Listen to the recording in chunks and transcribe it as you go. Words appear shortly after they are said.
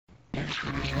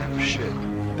Shit.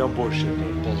 Don't bullshit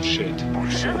me. Bullshit.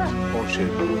 Bullshit.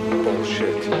 Bullshit.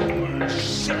 Bullshit.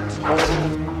 Shit.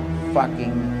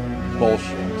 Fucking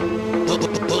bullshit.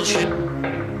 Bullshit.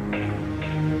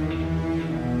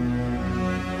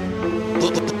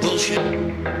 Bullshit.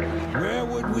 Where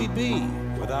would we be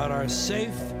without our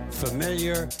safe,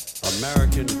 familiar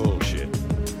American bullshit?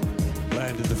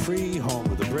 Land of the free, home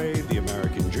of the brave, the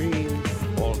American dream.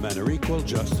 All men are equal,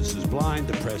 justice is blind,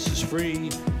 the press is free,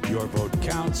 your vote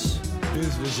counts.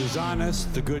 Business is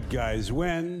honest, the good guys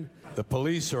win. The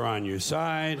police are on your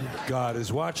side, God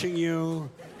is watching you.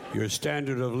 Your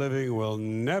standard of living will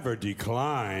never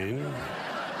decline.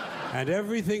 And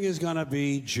everything is gonna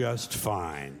be just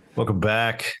fine. Welcome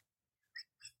back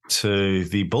to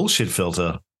the Bullshit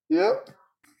Filter. Yep.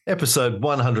 Episode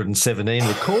 117.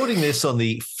 Recording this on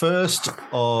the 1st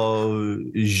of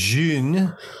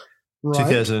June,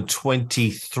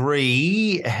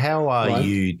 2023. How are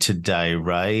you today,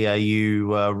 Ray? Are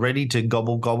you ready to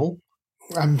gobble?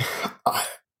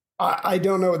 I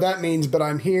don't know what that means, but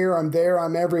I'm here, I'm there,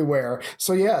 I'm everywhere.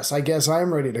 So yes, I guess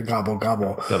I'm ready to gobble. Got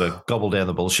to gobble down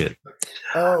the bullshit.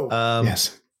 Oh,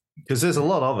 yes. Because there's a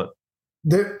lot of it.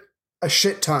 A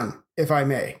shit ton, if I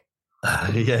may.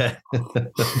 Yeah. I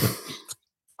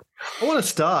want to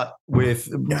start with...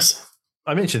 Yes.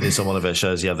 I mentioned this on one of our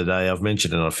shows the other day. I've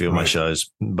mentioned it on a few of my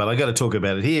shows, but I got to talk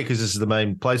about it here because this is the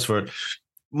main place for it.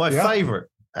 My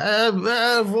favorite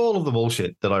of all of the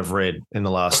bullshit that I've read in the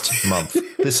last month.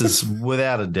 This is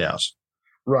without a doubt.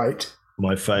 Right.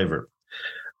 My favorite.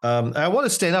 I want to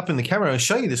stand up in the camera and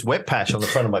show you this wet patch on the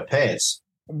front of my pants.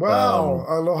 Wow.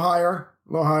 A little higher.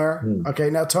 Okay,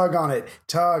 now tug on it.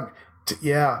 Tug.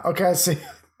 Yeah. Okay, I see.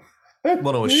 I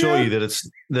want to assure you that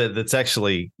that's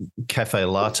actually cafe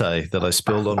latte that I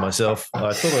spilled on myself.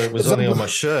 I thought it was only on my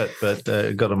shirt, but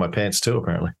it got on my pants too,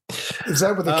 apparently. Is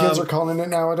that what the kids are calling it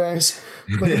nowadays?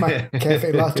 Look at my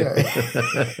cafe latte.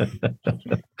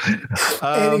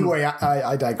 Anyway,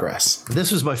 I digress.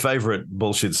 This was my favorite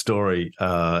bullshit story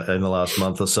in the last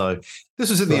month or so. This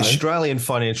was in the Australian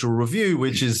Financial Review,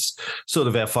 which is sort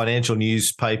of our financial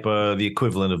newspaper, the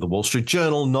equivalent of the Wall Street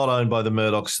Journal, not owned by the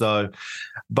Murdochs, though.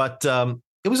 But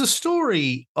it was a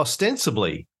story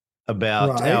ostensibly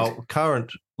about our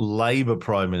current Labor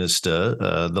Prime Minister.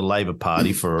 The Labor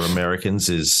Party for Americans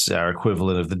is our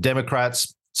equivalent of the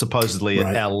Democrats, supposedly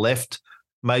our left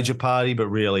major party, but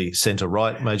really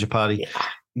centre-right major party.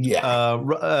 Yeah.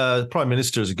 Prime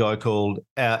Minister is a guy called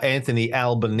Anthony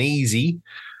Albanese,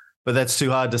 but that's too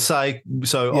hard to say.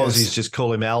 So Aussies just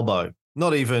call him Albo.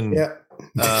 Not even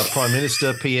Prime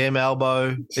Minister, PM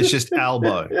Albo. It's just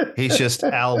Albo. He's just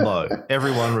Albo.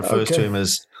 Everyone refers to him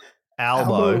as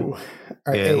Albo.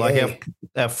 Yeah, like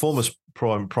our former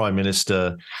Prime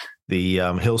Minister, the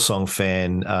Hillsong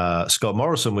fan, Scott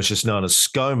Morrison, was just known as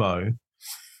ScoMo.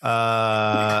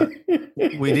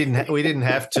 We didn't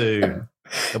have to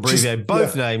abbreviate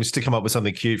both names to come up with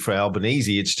something cute for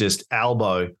Albanese. It's just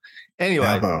Albo.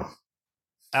 Anyway,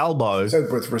 Albo.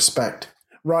 Said with respect.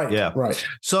 Right. Yeah. Right.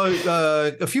 So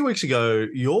a few weeks ago,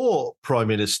 your Prime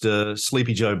Minister,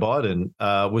 Sleepy Joe Biden,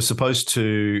 was supposed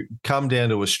to come down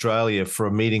to Australia for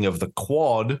a meeting of the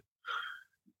Quad,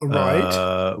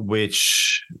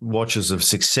 which watchers of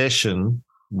Succession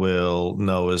will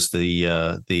know as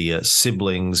the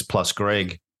siblings plus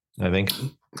Greg, I think.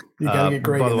 You got to get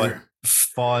Greg in there.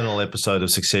 Final episode of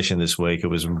Succession this week. It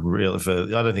was real. I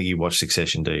don't think you watch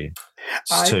Succession, do you?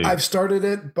 I've started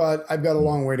it, but I've got a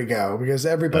long way to go because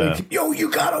everybody, you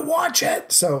got to watch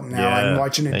it. So now I'm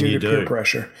watching it due to peer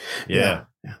pressure. Yeah.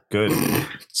 Good.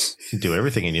 You do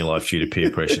everything in your life due to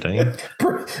peer pressure, don't you?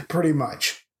 Pretty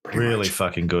much. Really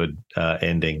fucking good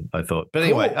ending, I thought. But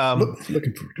anyway,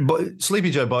 looking forward.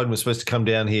 Sleepy Joe Biden was supposed to come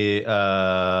down here,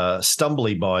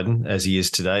 stumbly Biden, as he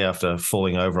is today after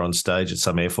falling over on stage at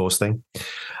some Air Force thing.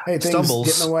 Hey, things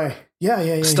getting away.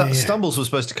 Yeah. Stumbles was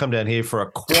supposed to come down here for a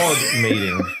Quad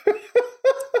meeting.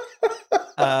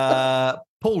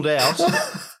 Pulled out.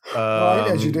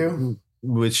 As you do.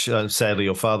 Which sadly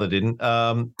your father didn't.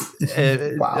 At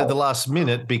the last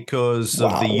minute because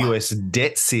of the US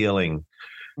debt ceiling.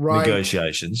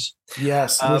 Negotiations.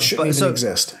 Yes, which shouldn't even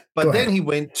exist. But then he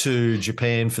went to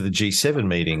Japan for the G7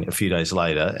 meeting a few days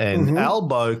later, and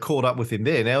Albo caught up with him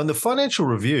there. Now, in the Financial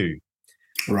Review,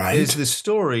 there's this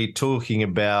story talking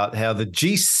about how the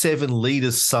G7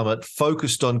 Leaders Summit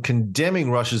focused on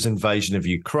condemning Russia's invasion of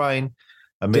Ukraine,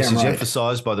 a message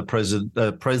emphasized by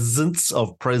the presence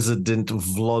of President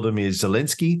Vladimir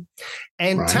Zelensky,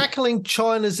 and tackling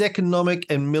China's economic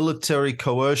and military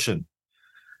coercion.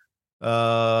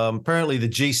 Apparently the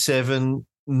G7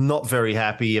 not very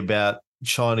happy about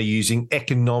China using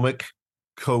economic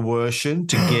coercion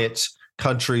to get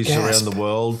countries around the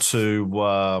world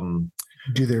to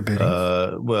do their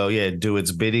bidding. Do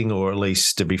its bidding, or at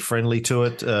least to be friendly to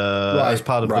it as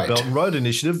part of the Belt and Road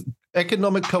Initiative.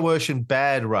 Economic coercion,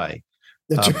 bad, Ray.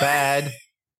 Bad.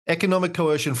 Economic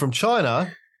coercion from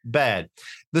China, bad.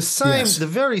 The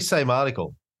very same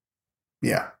article.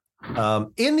 Yeah.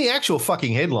 In the actual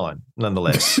fucking headline,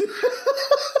 nonetheless,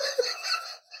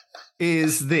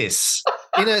 is this.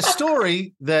 In a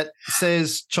story that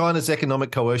says China's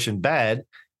economic coercion bad,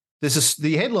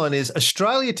 the headline is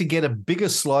Australia to get a bigger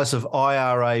slice of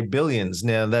IRA billions.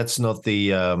 Now, that's not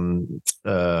the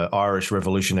Irish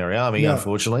Revolutionary Army,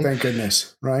 unfortunately. Thank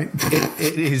goodness, right?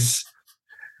 It is.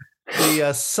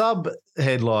 The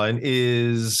sub-headline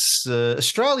is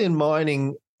Australian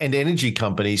mining and energy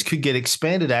companies could get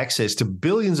expanded access to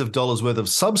billions of dollars worth of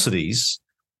subsidies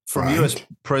from US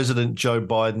President Joe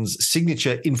Biden's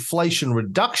signature Inflation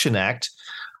Reduction Act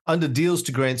under deals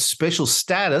to grant special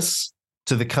status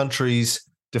to the country's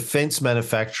defense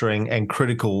manufacturing and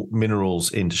critical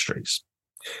minerals industries.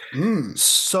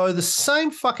 So the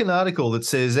same fucking article that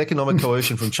says economic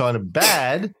coercion from China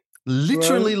bad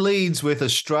literally leads with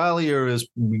Australia is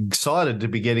excited to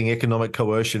be getting economic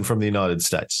coercion from the United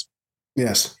States.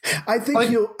 Yes. I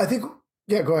think go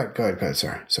ahead.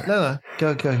 Sorry. No.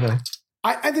 Go.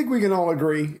 I think we can all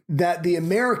agree that the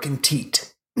American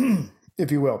teat,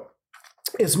 if you will,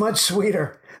 is much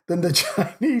sweeter than the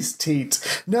Chinese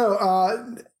teat.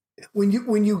 No, when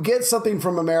you get something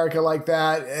from America like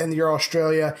that and you're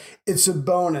Australia, it's a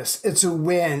bonus. It's a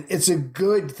win. It's a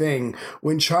good thing.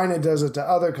 When China does it to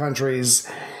other countries,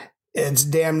 it's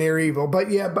damn near evil. But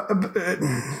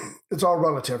it's all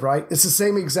relative, right? It's the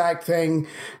same exact thing,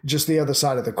 just the other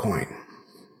side of the coin.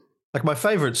 Like my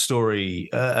favorite story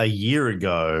a year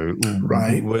ago,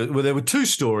 where there were two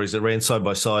stories that ran side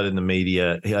by side in the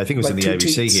media. I think it was in the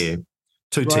ABC teats. Here.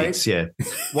 Two teats, yeah.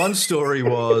 One story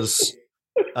was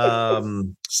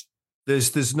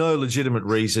there's no legitimate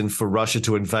reason for Russia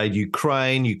to invade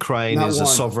Ukraine. Ukraine is a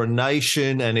sovereign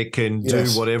nation and it can do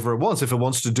whatever it wants. If it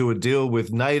wants to do a deal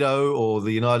with NATO or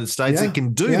the United States, it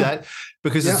can do that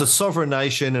because it's a sovereign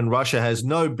nation, and Russia has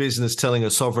no business telling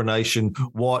a sovereign nation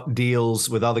what deals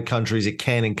with other countries it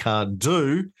can and can't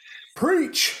do.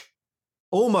 Preach.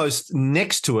 Almost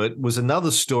next to it was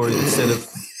another story that said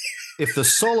if the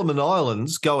Solomon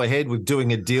Islands go ahead with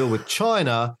doing a deal with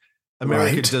China,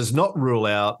 America does not rule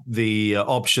out the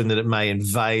option that it may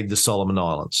invade the Solomon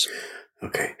Islands.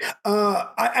 Okay.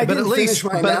 I didn't finish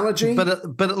my analogy. But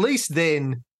at least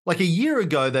then, like a year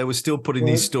ago, they were still putting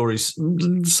these stories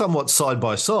somewhat side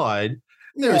by side.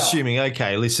 They're assuming,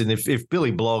 okay, listen, if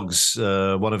Billy Bloggs,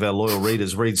 one of our loyal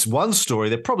readers, reads one story,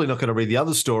 they're probably not going to read the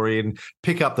other story and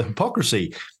pick up the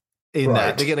hypocrisy in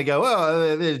that. They're going to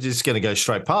go, they're just going to go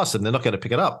straight past it. They're not going to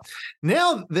pick it up.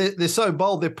 Now they're so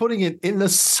bold, they're putting it in the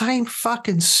same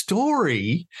fucking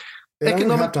story.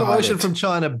 Economic coercion from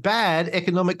China, bad.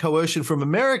 Economic coercion from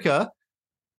America,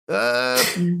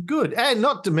 good. And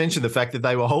not to mention the fact that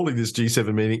they were holding this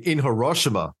G7 meeting in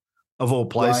Hiroshima, of all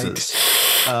places.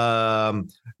 Russia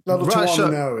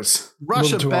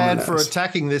banned for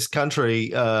attacking this country.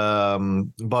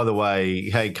 By the way,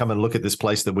 hey, come and look at this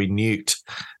place that we nuked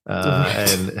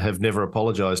and have never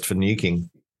apologized for nuking.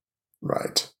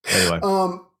 Right. Anyway.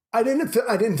 I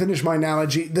didn't finish my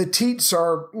analogy. The teats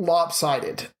are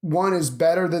lopsided. One is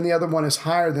better than the other. One is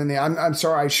higher than the. I'm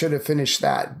sorry. I should have finished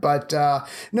that. But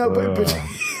no. But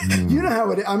you know how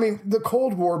it is. I mean, the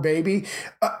Cold War, baby.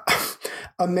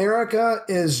 America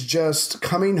is just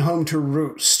coming home to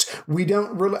roost.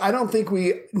 I don't think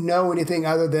we know anything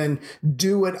other than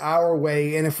do it our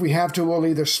way. And if we have to, we'll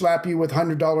either slap you with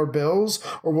 $100 bills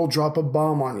or we'll drop a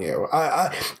bomb on you.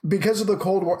 Because of the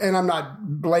Cold War, and I'm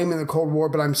not blaming the Cold War,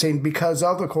 but I'm saying because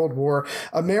of the Cold War,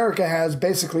 America has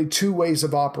basically two ways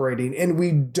of operating, and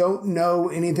we don't know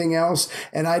anything else.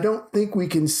 And I don't think we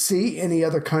can see any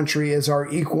other country as our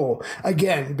equal,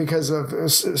 again, because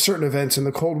of certain events in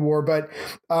the Cold War. But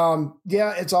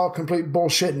it's all complete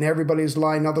bullshit and everybody's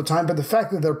lying all the time. But the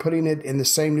fact that they're putting it in the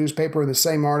same newspaper, in the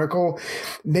same article,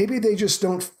 maybe they just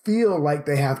don't feel like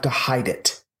they have to hide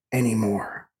it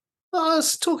anymore. I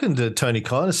was talking to Tony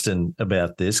Kynaston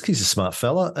about this. He's a smart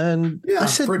fella. And I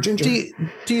said, for a ginger.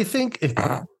 Do you think the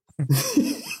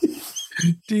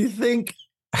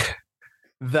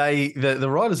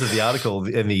writers of the article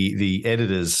and the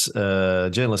editors,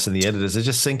 journalists and the editors are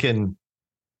just thinking,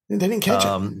 they didn't catch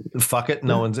it. Fuck it.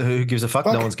 No one's who gives a fuck.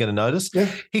 No one's going to notice.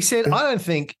 Yeah. He said, and I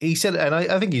think he's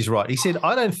right. He said,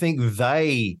 I don't think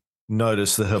they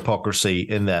notice the hypocrisy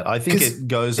in that. I think it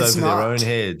goes over their own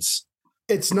heads.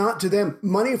 It's not to them.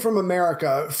 Money from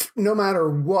America, no matter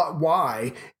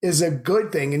why, is a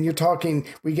good thing. And you're talking,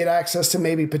 we get access to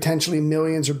maybe potentially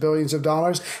millions or billions of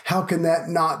dollars. How can that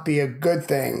not be a good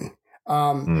thing?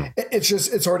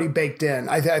 It's already baked in.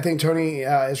 I think Tony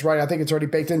is right. I think it's already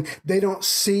baked in. They don't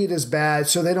see it as bad.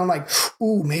 So they don't like,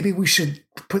 ooh, maybe we should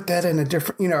put that in a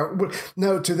different,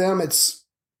 no, to them, it's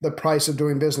the price of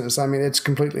doing business. I mean, it's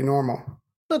completely normal.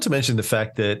 Not to mention the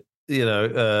fact that, in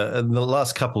the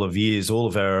last couple of years, all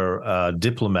of our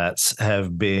diplomats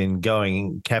have been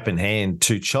going cap in hand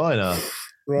to China,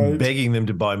 right, begging them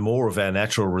to buy more of our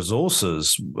natural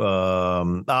resources.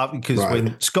 Because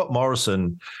when Scott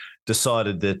Morrison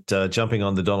decided that jumping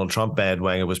on the Donald Trump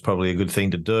bandwagon was probably a good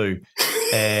thing to do.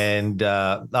 And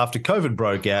after COVID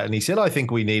broke out, and he said, I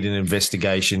think we need an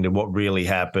investigation into what really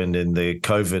happened in the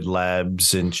COVID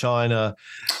labs in China.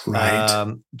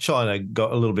 Right. China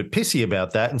got a little bit pissy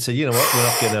about that and said, you know what, we're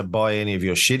not going to buy any of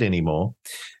your shit anymore.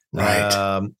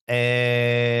 Right.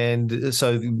 And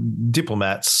so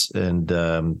diplomats and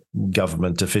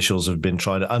government officials have been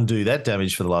trying to undo that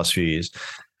damage for the last few years.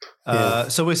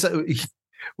 So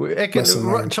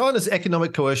China's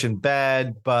economic coercion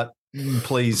bad, but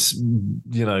please,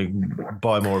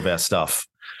 buy more of our stuff.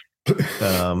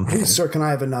 Please, sir, can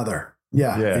I have another?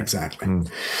 Yeah, exactly.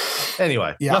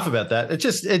 Anyway, enough about that.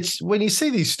 It's when you see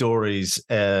these stories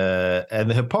and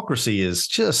the hypocrisy is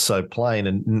just so plain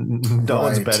and no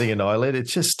one's batting an eyelid. It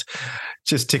just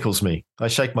tickles me. I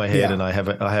shake my head and I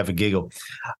have a giggle.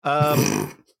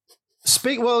 If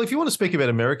you want to speak about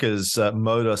America's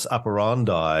modus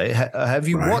operandi, have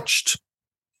you watched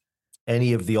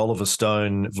any of the Oliver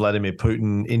Stone, Vladimir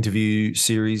Putin interview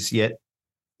series yet?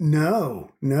 No.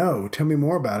 Tell me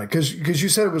more about it. Because you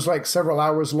said it was like several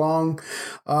hours long,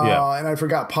 and I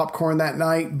forgot popcorn that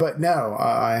night. But no,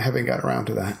 I haven't got around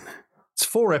to that. It's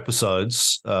 4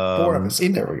 episodes. 4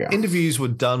 episodes. There we go. Interviews were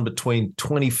done between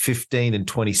 2015 and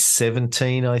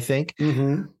 2017, I think.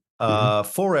 Mm-hmm.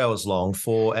 4 hours long,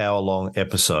 4-hour-long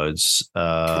episodes.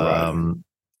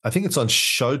 I think it's on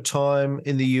Showtime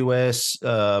in the US.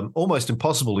 Almost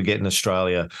impossible to get in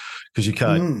Australia because you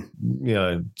can't,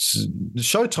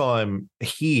 Showtime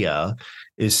here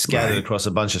is scattered across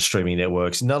a bunch of streaming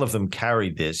networks. None of them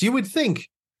carried this. You would think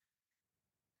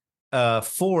a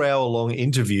 4-hour-long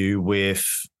interview with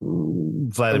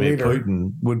Vladimir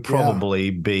Putin would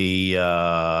probably be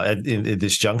at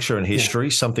this juncture in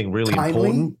history something really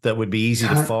important that would be easy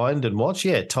to find and watch.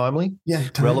 Yeah, timely,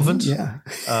 relevant,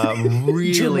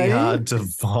 really hard to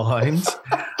find.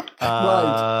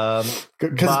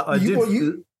 Because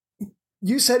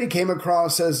you said he came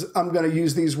across as, I'm going to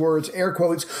use these words, air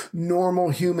quotes, normal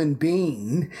human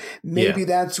being. Maybe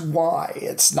that's why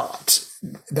it's not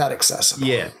that accessible.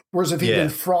 Yeah. Whereas if he'd been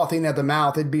frothing at the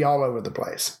mouth, it'd be all over the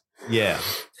place. Yeah.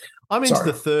 I'm into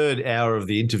the 3rd hour of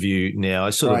the interview now. I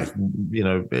sort of,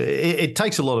 it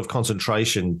takes a lot of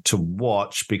concentration to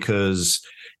watch because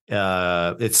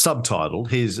it's subtitled.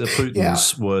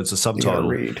 Putin's words are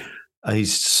subtitled.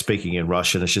 He's speaking in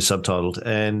Russian. It's just subtitled.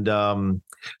 And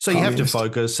so you have to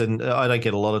focus, and I don't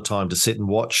get a lot of time to sit and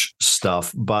watch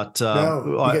stuff. But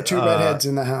you get 2 redheads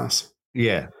in the house.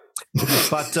 Yeah.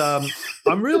 But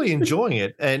I'm really enjoying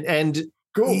it. And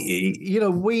cool.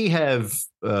 We have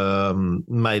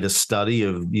made a study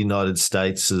of the United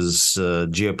States'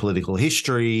 geopolitical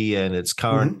history and its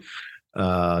current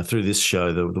through this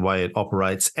show, the way it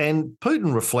operates. And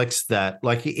Putin reflects that.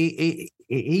 Like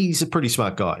he's a pretty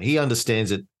smart guy. He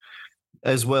understands it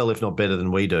as well, if not better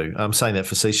than we do. I'm saying that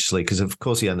facetiously because, of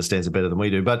course, he understands it better than we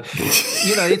do. But,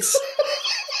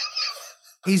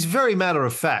 he's very matter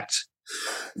of fact.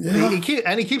 Yeah.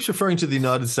 He keeps referring to the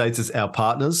United States as our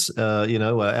partners.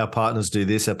 Our partners do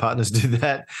this, our partners do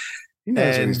that.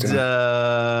 And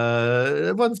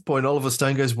at one point, Oliver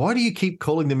Stone goes, "Why do you keep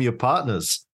calling them your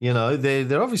partners?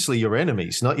 They're obviously your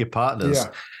enemies, not your partners." Yeah.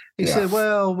 He said,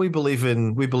 "Well, we believe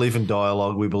in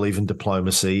dialogue, we believe in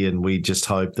diplomacy, and we just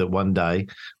hope that one day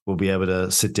we'll be able to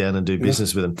sit down and do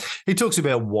business with them." He talks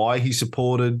about why he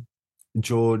supported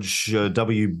George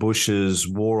W. Bush's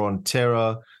war on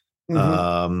terror.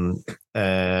 And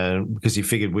because he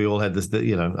figured we all had this,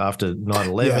 after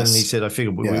 9/11, he said, I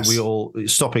figured we all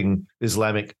stopping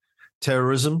Islamic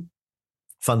terrorism,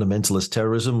 fundamentalist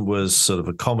terrorism was sort of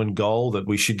a common goal that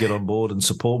we should get on board and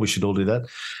support. We should all do that.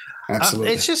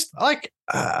 Absolutely. It's just like,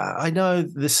 I know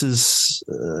this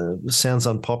sounds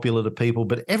unpopular to people,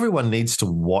 but everyone needs to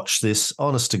watch this,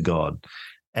 honest to God,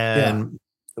 and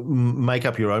make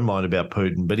up your own mind about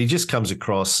Putin. But he just comes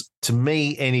across, to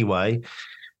me anyway,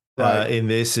 in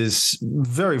this is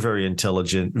very, very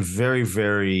intelligent, very,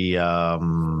 very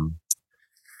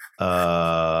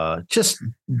just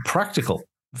practical.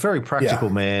 very practical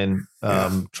man,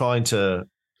 trying to,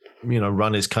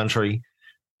 run his country.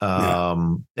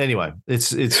 Anyway,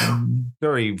 it's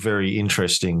very, very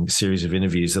interesting series of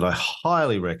interviews that I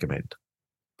highly recommend.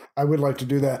 I would like to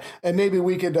do that, and maybe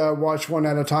we could watch one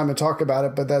at a time and talk about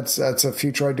it. But that's a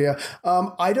future idea.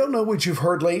 I don't know what you've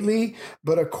heard lately,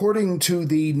 but according to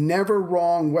the never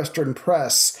wrong Western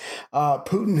press,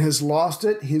 Putin has lost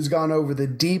it. He's gone over the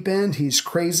deep end. He's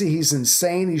crazy. He's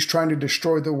insane. He's trying to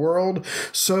destroy the world.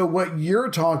 So what you're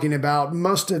talking about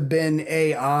must have been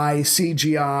AI,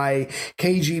 CGI,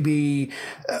 KGB,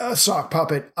 sock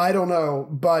puppet. I don't know,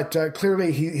 but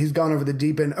clearly he's gone over the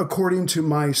deep end, according to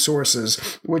my sources,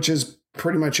 which is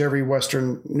pretty much every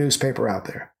Western newspaper out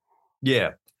there. Yeah.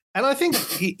 And I think,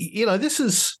 this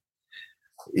is,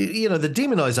 the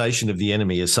demonization of the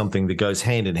enemy is something that goes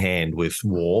hand in hand with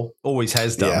war, always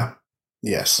has done. Yeah.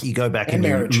 Yes. You go back and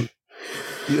marriage.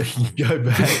 You go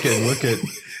back and look at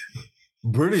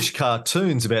British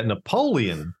cartoons about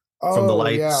Napoleon from the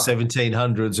late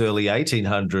 1700s, early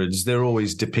 1800s. They're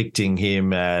always depicting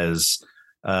him as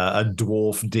a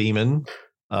dwarf demon.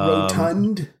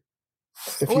 Rotund.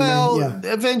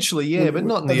 Eventually, but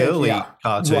not in the early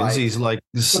cartoons. Right. He's like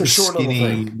this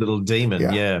skinny little demon.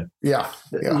 Yeah.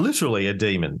 Literally a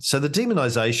demon. So the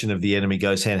demonization of the enemy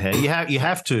goes hand in hand. You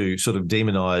have to sort of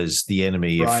demonize the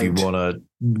enemy if you want to.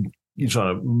 You're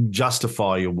trying to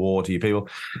justify your war to your people.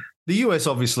 The US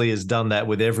obviously has done that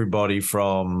with everybody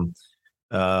from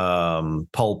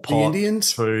Pol Pot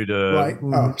through to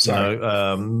Ho Chi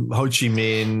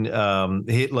Minh,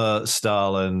 Hitler,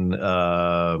 Stalin,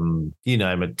 you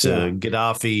name it,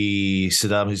 Gaddafi,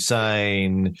 Saddam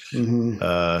Hussein.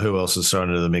 Who else is thrown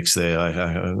into the mix there?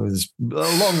 There's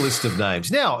a long list of names.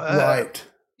 Now,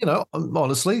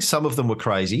 honestly, some of them were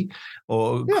crazy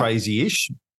or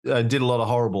crazy-ish, did a lot of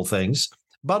horrible things,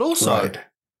 but also,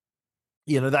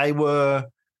 they were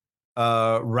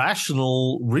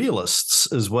rational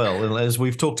realists as well. And as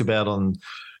we've talked about on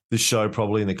this show,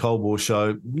 probably in the Cold War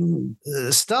show,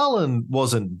 Stalin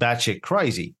wasn't batshit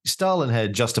crazy. Stalin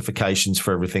had justifications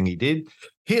for everything he did.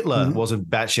 Hitler wasn't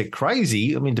batshit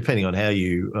crazy. I mean, depending on how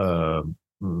you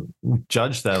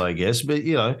judge that, I guess. But,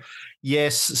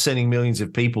 yes, sending millions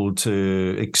of people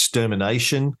to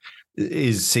extermination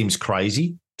seems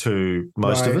crazy to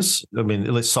most of us. I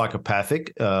mean, it's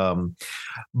psychopathic.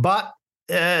 But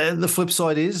the flip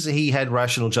side is he had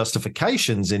rational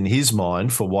justifications in his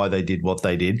mind for why they did what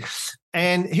they did.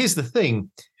 And here's the thing,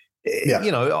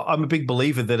 I'm a big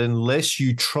believer that unless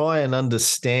you try and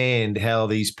understand how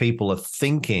these people are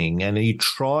thinking and you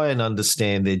try and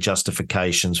understand their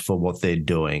justifications for what they're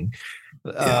doing,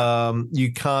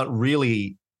 you can't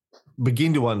really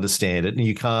begin to understand it, and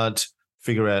you can't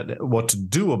figure out what to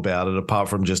do about it apart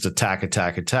from just attack.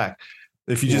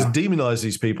 If you just demonize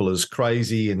these people as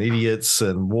crazy and idiots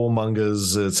and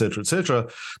warmongers, et cetera,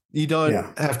 you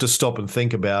don't have to stop and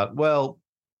think about,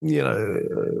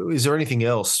 is there anything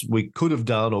else we could have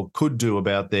done or could do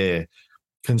about their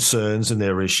concerns and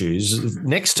their issues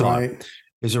next time?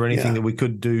 Is there anything that we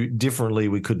could do differently,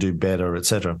 we could do better, et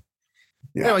cetera?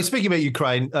 Anyway, speaking about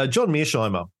Ukraine, John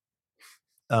Mearsheimer,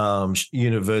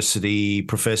 university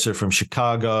professor from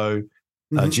Chicago,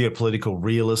 geopolitical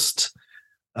realist.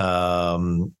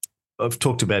 I've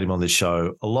talked about him on this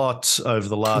show a lot over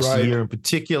the last year in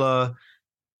particular.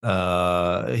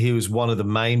 He was one of the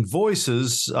main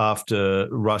voices after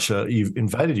Russia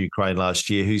invaded Ukraine last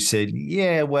year who said,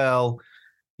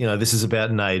 this is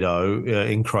about NATO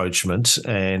encroachment.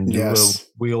 And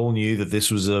we all knew that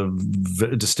this was a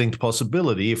distinct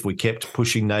possibility if we kept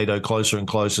pushing NATO closer and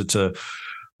closer to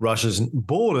Russia's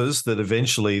borders, that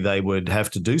eventually they would have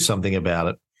to do something about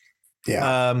it. He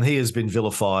has been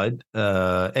vilified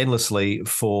endlessly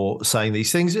for saying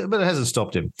these things, but it hasn't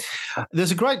stopped him.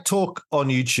 There's a great talk on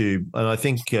YouTube, and I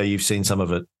think you've seen some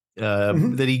of it,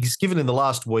 that he's given in the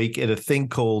last week at a thing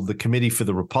called the Committee for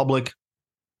the Republic,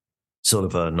 sort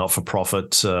of a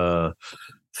not-for-profit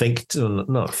think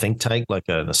tank, like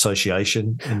an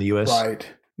association in the US. Right.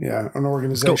 Yeah, an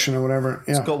organization or whatever.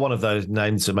 Yeah. It's got one of those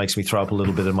names that makes me throw up a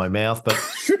little bit in my mouth, but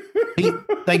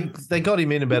they got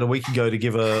him in about a week ago to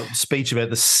give a speech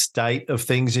about the state of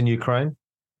things in Ukraine.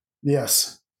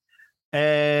 Yes.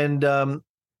 And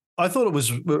I thought it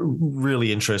was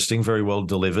really interesting, very well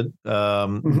delivered.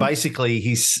 Basically,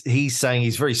 he's saying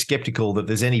he's very skeptical that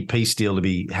there's any peace deal to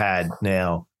be had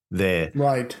now there.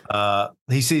 Right.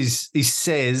 He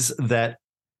says that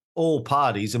all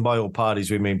parties, and by all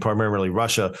parties we mean primarily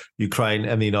Russia, Ukraine,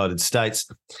 and the United States,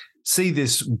 see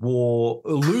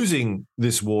losing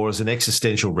this war as an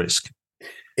existential risk.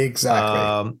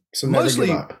 Exactly. So never give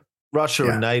up. Russia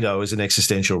and NATO as an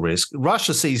existential risk.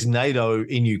 Russia sees NATO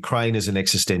in Ukraine as an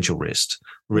existential risk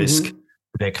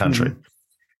for their country.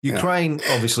 Ukraine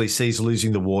obviously sees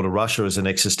losing the war to Russia as an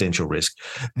existential risk.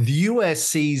 The US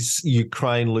sees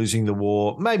Ukraine losing the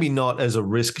war, maybe not as a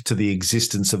risk to the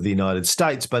existence of the United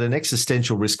States, but an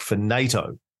existential risk for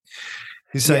NATO.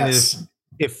 He's saying that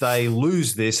if they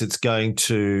lose this, it's going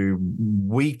to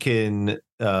weaken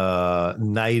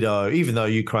NATO, even though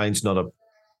Ukraine's not a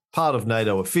part of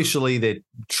NATO officially. They're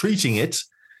treating it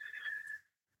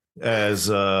as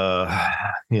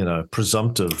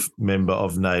presumptive member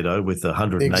of NATO with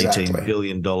 $118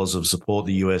 billion of support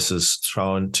the US has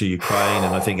thrown to Ukraine,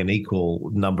 and I think an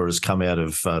equal number has come out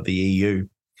of the EU.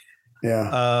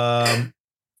 Yeah.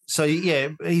 So,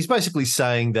 he's basically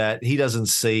saying that he doesn't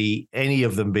see any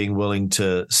of them being willing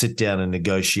to sit down and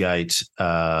negotiate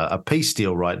a peace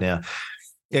deal right now.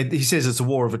 And he says it's a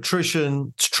war of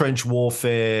attrition, it's trench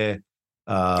warfare,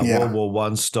 World War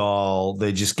I style.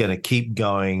 They're just going to keep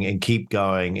going and keep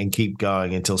going and keep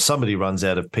going until somebody runs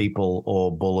out of people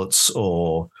or bullets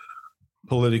or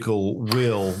political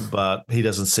will. But he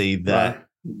doesn't see that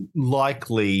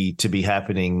likely to be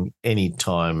happening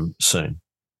anytime soon.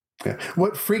 Yeah.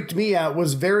 What freaked me out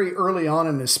was very early on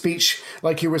in his speech,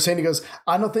 like you were saying, he goes,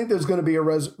 I don't think there's going to be a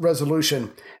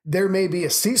resolution. There may be a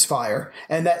ceasefire,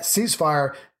 and that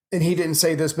ceasefire, and he didn't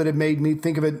say this, but it made me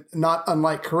think of it not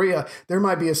unlike Korea. There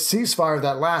might be a ceasefire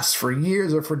that lasts for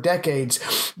years or for decades.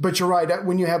 But you're right.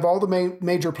 When you have all the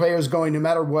major players going, no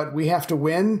matter what, we have to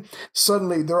win.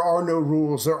 Suddenly there are no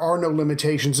rules. There are no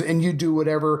limitations. And you do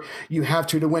whatever you have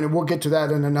to win. And we'll get to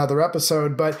that in another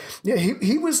episode. But yeah,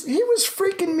 he was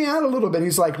freaking me out a little bit.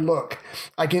 He's like, look,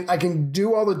 I can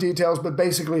do all the details, but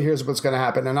basically here's what's going to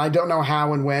happen. And I don't know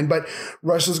how and when, but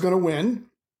Russia's going to win.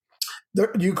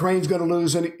 Ukraine's going to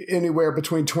lose anywhere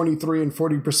between 23 and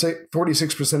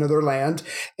 46% of their land.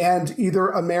 And either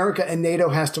America and NATO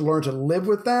has to learn to live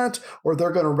with that, or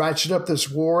they're going to ratchet up this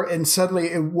war, and suddenly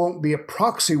it won't be a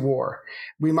proxy war.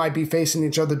 We might be facing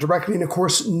each other directly. And of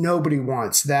course, nobody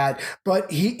wants that.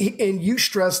 But he and you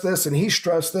stressed this, and he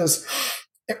stressed this.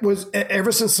 It was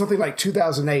ever since something like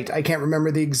 2008, I can't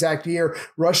remember the exact year,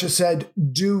 Russia said,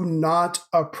 do not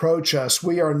approach us.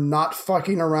 We are not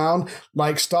fucking around.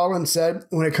 Like Stalin said,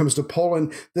 when it comes to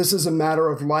Poland, this is a matter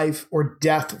of life or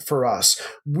death for us.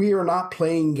 We are not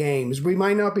playing games. We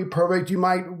might not be perfect. You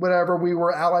might, whatever, we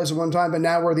were allies at one time, but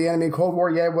now we're the enemy. Cold War,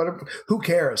 yeah, whatever. Who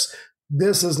cares?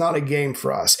 This is not a game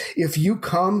for us. If you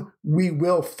come, we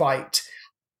will fight.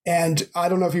 And I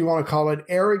don't know if you want to call it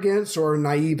arrogance or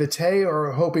naivete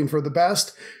or hoping for the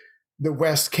best. The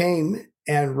West came,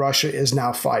 and Russia is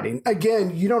now fighting.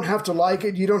 Again, you don't have to like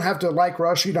it. You don't have to like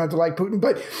Russia. You don't have to like Putin.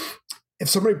 But if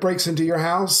somebody breaks into your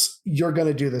house, you're going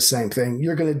to do the same thing.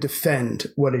 You're going to defend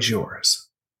what is yours.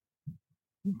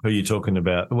 Who are you talking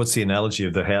about? What's the analogy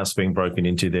of the house being broken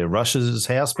into there? Russia's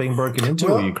house being broken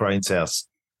into, or Ukraine's house?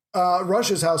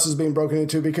 Russia's house is being broken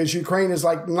into because Ukraine is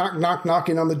like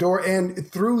knocking on the door, and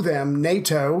through them,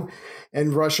 NATO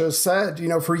and Russia said,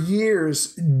 for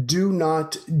years, do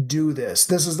not do this.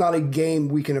 This is not a game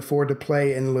we can afford to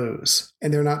play and lose.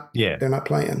 And they're not. Yeah. They're not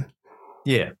playing.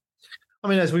 Yeah. I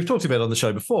mean, as we've talked about on the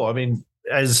show before, I mean,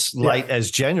 as late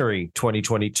as January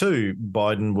 2022,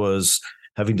 Biden was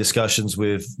having discussions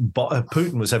with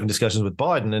Putin was having discussions with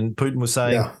Biden, and Putin was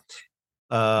saying,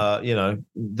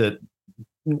 that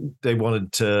they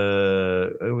wanted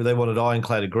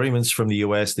ironclad agreements from the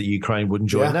US that Ukraine wouldn't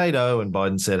join NATO, and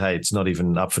Biden said, "Hey, it's not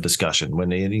even up for discussion.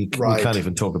 We can't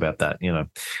even talk about that." And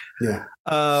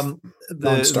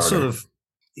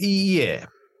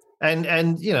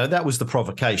that was the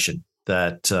provocation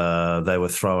that they were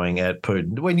throwing at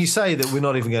Putin. When you say that we're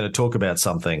not even going to talk about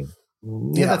something,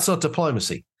 that's not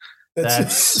diplomacy.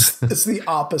 It's the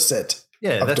opposite.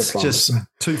 Yeah, that's diplomacy. Just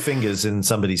two fingers in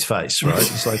somebody's face, right?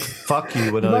 It's like, fuck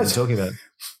you, we're not even talking about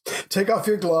it. Take off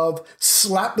your glove,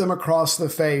 slap them across the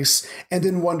face, and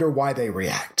then wonder why they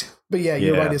react. But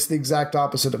you're right. It's the exact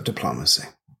opposite of diplomacy.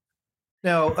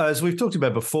 Now, as we've talked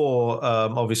about before,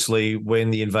 obviously,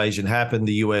 when the invasion happened,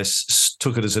 the US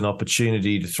took it as an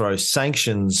opportunity to throw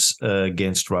sanctions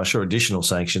against Russia, additional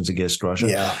sanctions against Russia.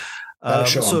 Yeah.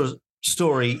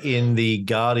 Story in The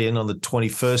Guardian on the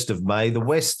 21st of May, the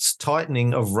West's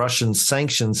tightening of Russian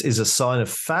sanctions is a sign of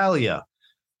failure,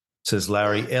 says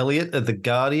Larry Elliott at The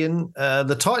Guardian.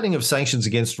 The tightening of sanctions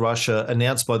against Russia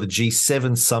announced by the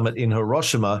G7 summit in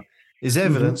Hiroshima is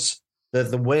evidence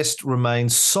that the West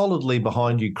remains solidly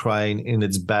behind Ukraine in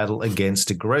its battle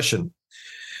against aggression.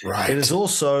 Right. It is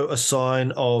also a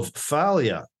sign of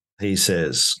failure, he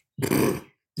says.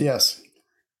 Yes.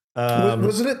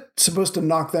 Wasn't it supposed to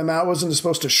knock them out? Wasn't it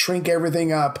supposed to shrink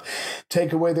everything up,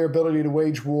 take away their ability to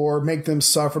wage war, make them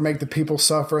suffer, make the people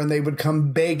suffer, and they would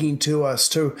come begging to us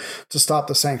to stop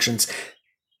the sanctions?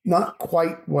 Not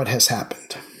quite what has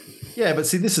happened. Yeah, but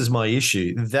see, this is my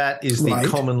issue. That is the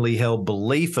commonly held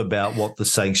belief about what the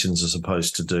sanctions are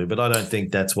supposed to do, but I don't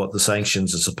think that's what the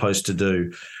sanctions are supposed to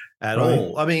do at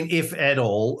all. I mean, if at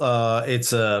all,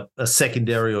 it's a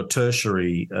secondary or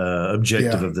tertiary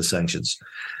objective of the sanctions.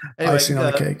 Anyway, icing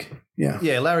on the cake.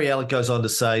 Yeah, Larry Alec goes on to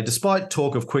say, despite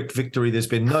talk of quick victory, there's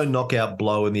been no knockout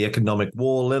blow in the economic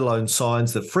war, let alone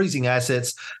signs that freezing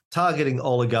assets, targeting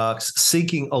oligarchs,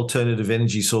 seeking alternative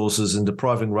energy sources and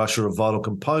depriving Russia of vital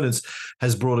components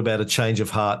has brought about a change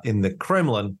of heart in the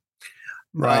Kremlin.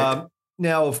 Right.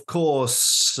 Now, of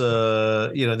course, there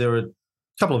are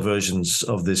couple of versions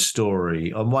of this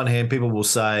story. On one hand, people will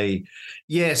say,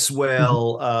 yes,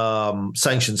 well,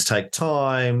 sanctions take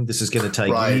time. This is going to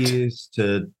take years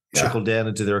to trickle down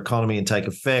into their economy and take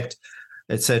effect,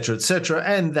 et cetera, et cetera.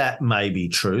 And that may be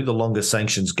true. The longer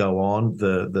sanctions go on,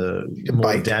 the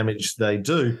more damage they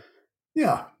do.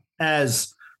 Yeah.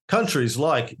 As countries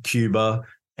like Cuba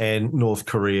and North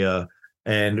Korea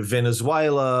and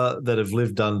Venezuela that have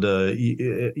lived under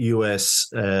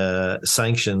U.S.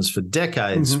 sanctions for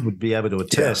decades would be able to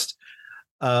attest.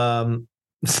 I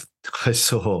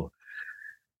saw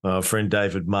our friend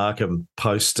David Markham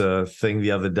post a thing the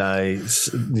other day,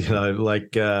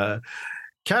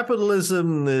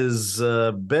 capitalism is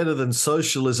better than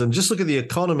socialism. Just look at the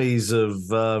economies of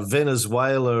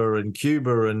Venezuela and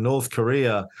Cuba and North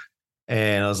Korea.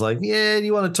 And I was like, yeah, do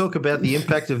you want to talk about the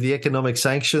impact of the economic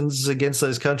sanctions against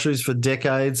those countries for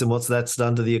decades and what's that's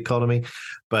done to the economy?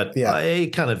 But you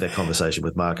can't have that conversation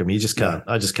with Markham. You just can't.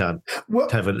 I just can't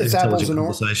have an intelligent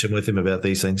conversation with him about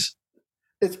these things.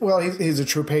 He's a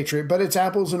true patriot, but it's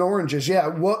apples and oranges. Yeah,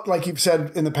 like you've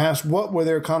said in the past, what would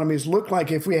their economies look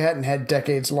like if we hadn't had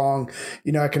decades-long,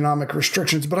 economic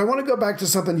restrictions? But I want to go back to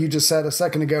something you just said a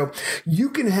second ago.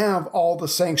 You can have all the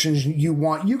sanctions you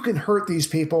want. You can hurt these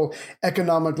people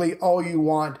economically all you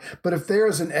want, but if there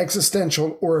is an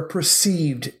existential or a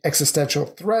perceived existential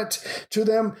threat to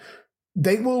them,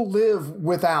 they will live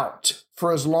without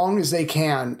for as long as they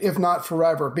can, if not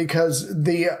forever, because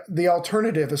the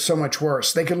alternative is so much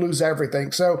worse. They could lose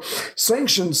everything. So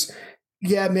sanctions,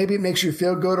 maybe it makes you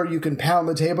feel good, or you can pound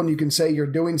the table and you can say you're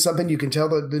doing something. You can tell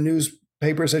the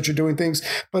newspapers that you're doing things.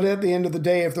 But at the end of the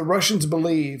day, if the Russians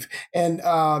believe, and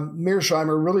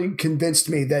Mearsheimer really convinced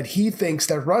me that he thinks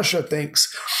that Russia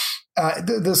thinks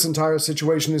this entire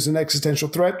situation is an existential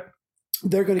threat,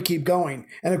 they're going to keep going.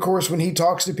 And of course, when he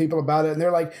talks to people about it and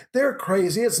they're like, they're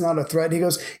crazy, it's not a threat. He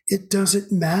goes, it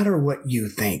doesn't matter what you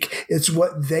think. It's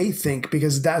what they think,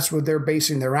 because that's what they're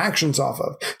basing their actions off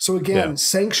of. So again,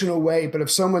 sanction away. But if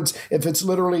it's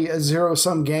literally a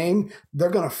zero-sum game, they're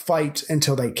going to fight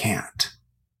until they can't.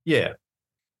 Yeah.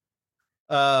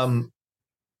 Getting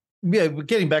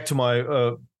back to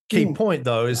my key point,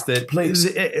 though, is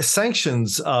that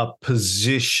sanctions are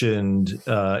positioned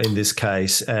in this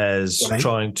case as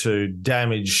trying to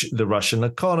damage the Russian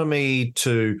economy,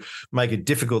 to make it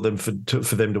difficult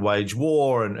for them to wage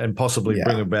war and possibly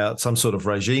bring about some sort of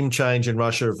regime change in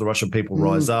Russia if the Russian people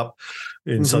rise up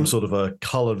in some sort of a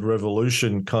colored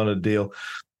revolution kind of deal.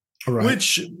 Right.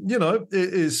 Which,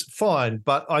 is fine.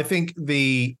 But I think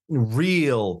the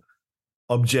real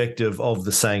objective of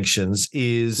the sanctions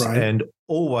is and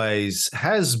always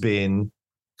has been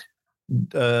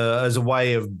as a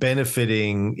way of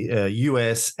benefiting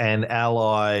U.S. and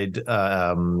allied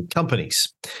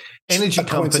companies, energy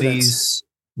companies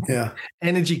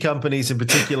in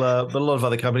particular, but a lot of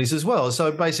other companies as well.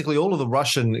 So basically all of the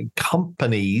Russian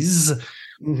companies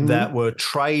that were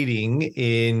trading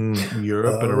in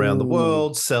Europe and around the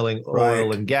world, selling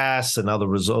oil and gas and other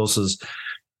resources,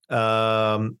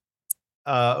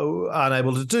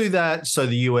 unable to do that. So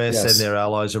the US and their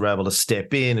allies are able to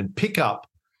step in and pick up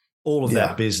all of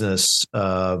that business,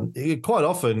 quite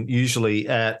often, usually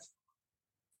at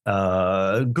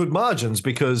good margins,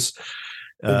 because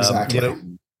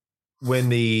when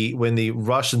the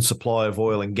Russian supply of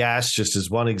oil and gas, just as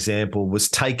one example, was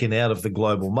taken out of the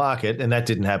global market, and that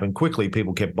didn't happen quickly.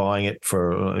 People kept buying it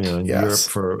for Europe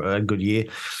for a good year.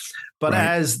 But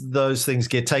as those things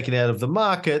get taken out of the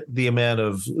market, the amount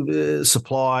of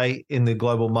supply in the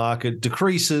global market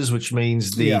decreases, which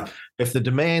means if the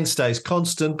demand stays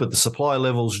constant but the supply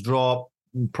levels drop,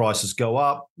 prices go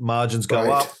up, margins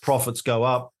go up, profits go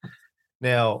up.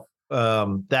 Now,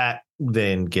 that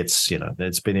then gets,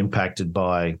 it's been impacted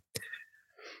by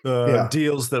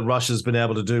deals that Russia's been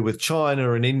able to do with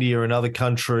China and India and other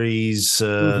countries.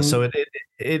 So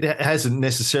it hasn't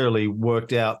necessarily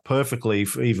worked out perfectly,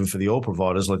 even for the oil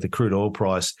providers. Like the crude oil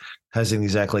price hasn't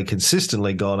exactly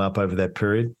consistently gone up over that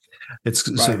period. It's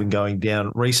sort of been going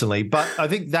down recently. But I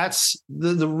think that's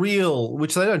the real,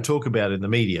 which they don't talk about in the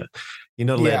media. You're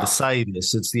not allowed to say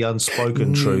this. It's the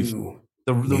unspoken truth.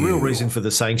 The real reason for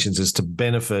the sanctions is to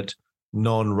benefit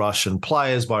non-Russian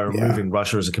players by removing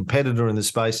Russia as a competitor in the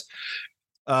space.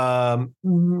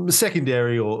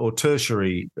 Secondary or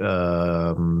tertiary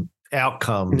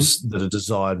outcomes that are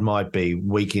desired might be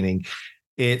weakening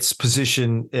its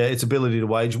position, its ability to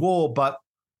wage war, but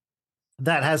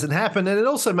that hasn't happened. And it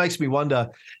also makes me wonder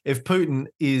if Putin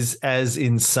is as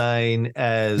insane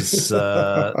as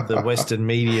the Western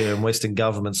media and Western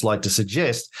governments like to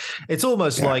suggest. It's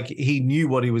almost like he knew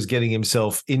what he was getting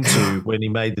himself into when he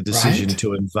made the decision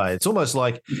to invade. It's almost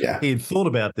like he had thought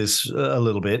about this a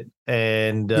little bit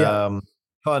and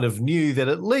kind of knew that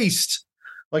at least,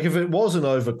 like if it wasn't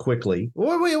over quickly,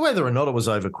 or whether or not it was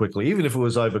over quickly, even if it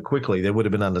was over quickly, there would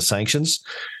have been under sanctions.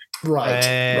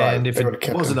 And if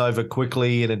it wasn't over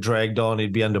quickly and it dragged on,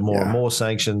 he'd be under more and more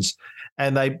sanctions.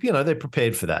 And they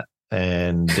prepared for that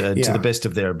and to the best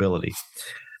of their ability.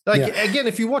 Again,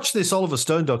 if you watch this Oliver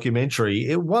Stone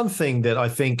documentary, one thing that I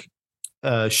think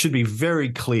should be very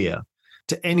clear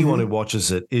to anyone who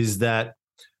watches it is that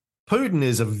Putin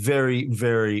is a very,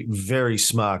 very, very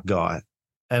smart guy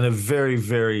and a very,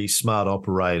 very smart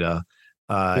operator.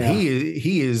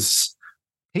 He is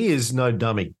no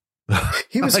dummy.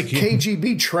 He was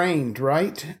KGB trained,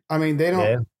 right? I mean, they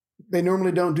don't. They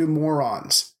normally don't do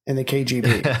morons in the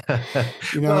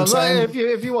KGB. You know what I'm saying?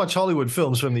 If you watch Hollywood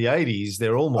films from the 80s,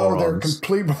 they're all morons. Oh, they're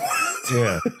complete morons.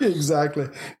 Yeah, exactly.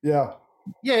 Yeah.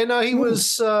 Yeah. No, he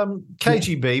was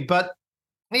KGB, but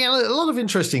a lot of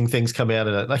interesting things come out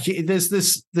of it. Like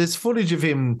there's footage of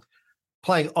him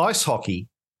playing ice hockey,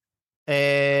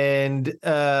 and with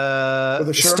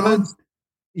a shirt on.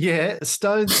 Yeah,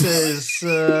 Stone says,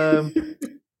 how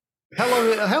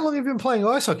long have you been playing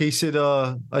ice hockey? He said,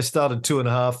 I started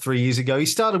 2.5-3 years ago. He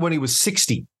started when he was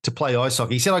 60 to play ice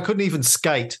hockey. He said, I couldn't even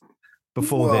skate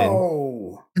before then.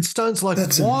 And Stone's like,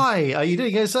 why are you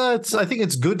doing it? I think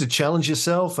it's good to challenge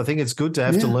yourself. I think it's good to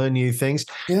have to learn new things.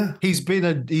 Yeah. He's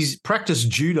practiced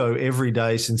judo every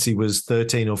day since he was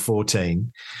 13 or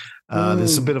 14.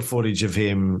 There's a bit of footage of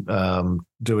him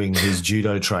doing his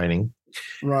judo training.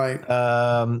 Right.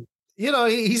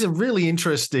 He's a really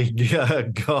interesting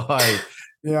guy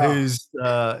who's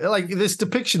like this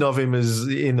depiction of him as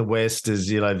in the West is,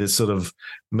 this sort of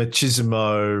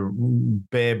machismo,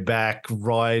 bareback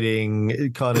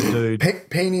riding kind of dude.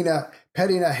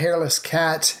 Petting a hairless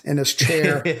cat in his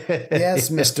chair. Yes,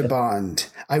 Mr. Bond,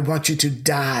 I want you to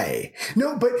die.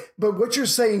 No, but what you're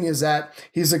saying is that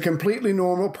he's a completely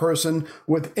normal person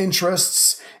with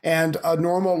interests and a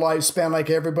normal lifespan like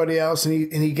everybody else,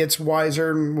 and he gets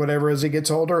wiser and whatever as he gets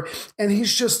older. And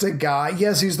he's just a guy.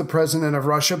 Yes, he's the president of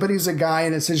Russia, but he's a guy,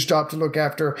 and it's his job to look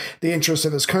after the interests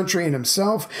of his country and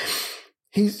himself.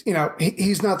 He's not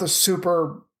the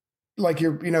super, like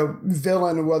your,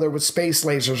 villain, whether with space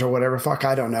lasers or whatever. Fuck,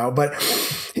 I don't know. But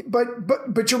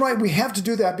you're right. We have to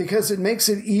do that because it makes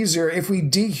it easier if we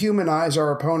dehumanize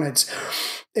our opponents.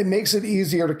 It makes it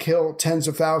easier to kill tens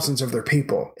of thousands of their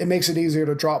people. It makes it easier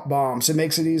to drop bombs. It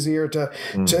makes it easier to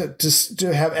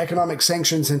have economic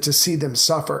sanctions and to see them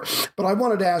suffer. But I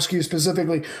wanted to ask you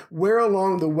specifically, where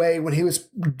along the way when he was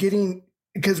getting,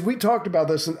 because we talked about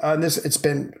this, it's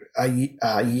been a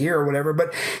year or whatever,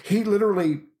 but he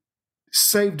literally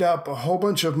saved up a whole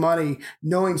bunch of money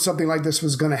knowing something like this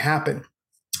was going to happen.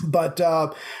 But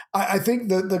I think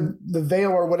the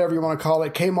veil or whatever you want to call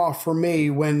it came off for me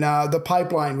when the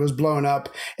pipeline was blown up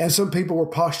and some people were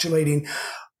postulating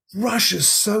Russia's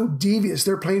so devious.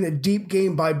 They're playing a deep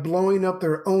game by blowing up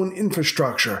their own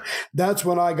infrastructure. That's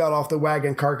when I got off the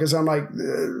wagon car because I'm like,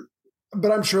 but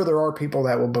I'm sure there are people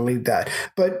that will believe that.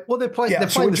 But they're playing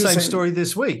the same story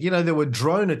this week. There were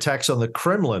drone attacks on the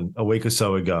Kremlin a week or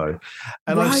so ago,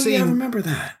 and I remember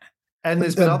that. And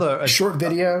there's been other short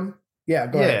video. Yeah,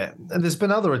 go ahead. And there's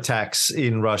been other attacks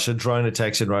in Russia, drone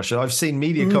attacks in Russia. I've seen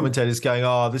media commentators going,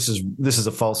 "Oh, this is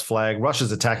a false flag.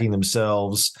 Russia's attacking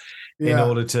themselves." In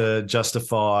order to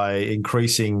justify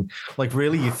increasing, like,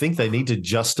 really, you think they need to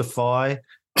justify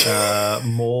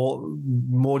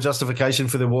more justification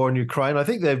for the war in Ukraine? I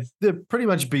think they're pretty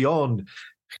much beyond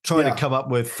trying to come up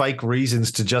with fake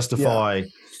reasons to justify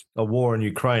a war in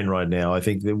Ukraine right now. I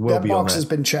think they're well beyond that. That box has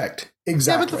been checked.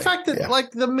 Exactly. Yeah, but the fact that like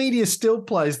the media still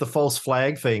plays the false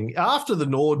flag thing after the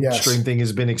Nord Stream thing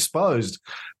has been exposed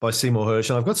by Seymour Hersh,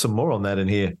 and I've got some more on that in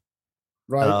here.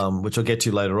 Right. which I'll get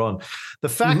to later on. The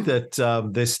fact that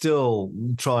they're still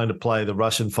trying to play the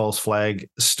Russian false flag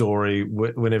story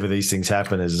whenever these things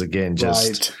happen is, again,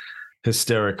 just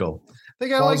hysterical. They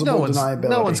go Plausible like,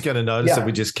 no one's going to notice that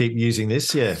we just keep using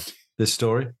this. Yeah, this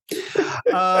story.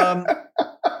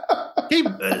 Keep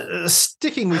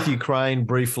sticking with Ukraine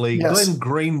briefly. Yes. Glenn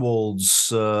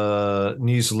Greenwald's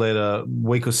newsletter a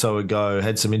week or so ago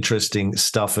had some interesting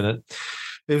stuff in it.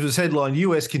 It was headline,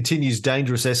 U.S. continues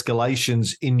dangerous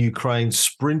escalations in Ukraine,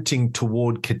 sprinting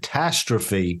toward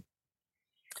catastrophe.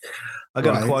 I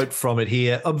got a quote from it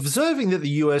here. Observing that the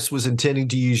U.S. was intending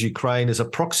to use Ukraine as a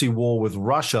proxy war with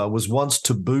Russia was once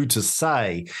taboo to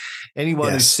say.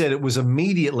 Anyone who said it was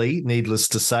immediately, needless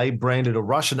to say, branded a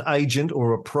Russian agent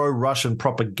or a pro-Russian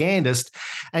propagandist,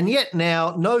 and yet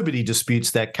now nobody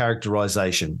disputes that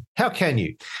characterization. How can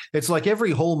you? It's like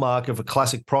every hallmark of a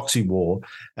classic proxy war,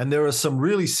 and there are some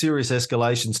really serious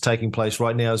escalations taking place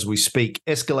right now as we speak,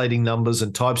 escalating numbers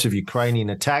and types of Ukrainian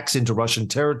attacks into Russian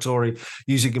territory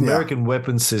using American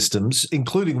weapons systems,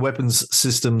 including weapons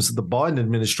systems the Biden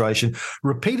administration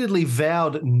repeatedly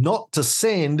vowed not to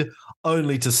send,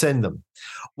 only to send them.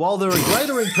 While there are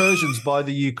greater incursions by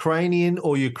the Ukrainian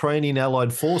or Ukrainian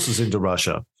allied forces into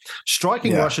Russia,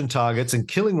 striking Russian targets and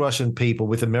killing Russian people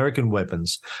with American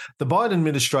weapons, the Biden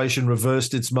administration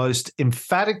reversed its most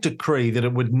emphatic decree that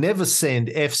it would never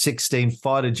send F-16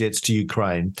 fighter jets to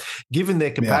Ukraine, given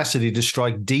their capacity to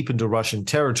strike deep into Russian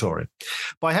territory.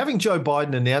 By having Joe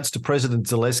Biden announce to President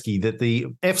Zelensky that the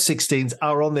F-16s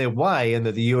are on their way and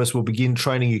that the US will begin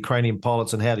training Ukrainian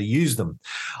pilots on how to use them,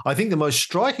 I think the most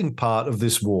striking part of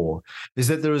this war is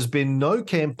that there has been no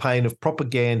campaign of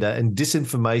propaganda and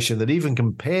disinformation that even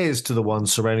compares to the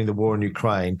ones surrounding the war in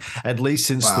Ukraine, at least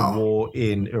since the war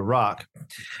in Iraq.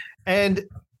 And,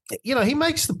 you know, he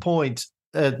makes the point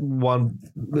at one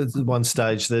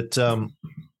stage that,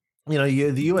 you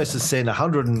know, the US has sent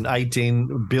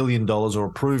 $118 billion or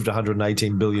approved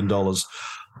 $118 billion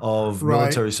of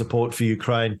military support for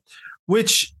Ukraine,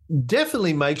 which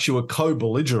definitely makes you a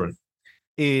co-belligerent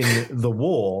in the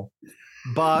war.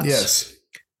 But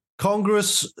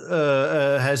Congress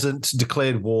hasn't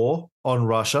declared war on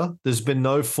Russia. There's been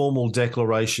no formal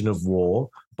declaration of war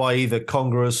by either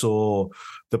Congress or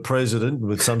the president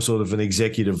with some sort of an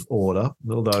executive order,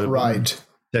 although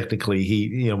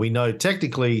technically we know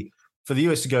technically for the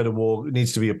US to go to war, it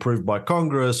needs to be approved by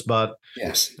Congress, but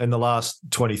in the last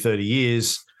 20, 30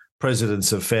 years,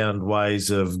 presidents have found ways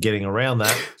of getting around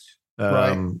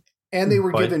that. And they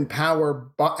were given power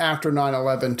after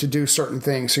 9/11 to do certain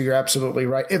things. So you're absolutely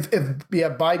right. If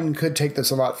Biden could take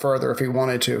this a lot further if he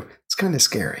wanted to. It's kind of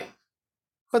scary.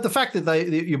 But the fact that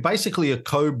you're basically a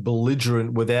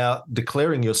co-belligerent without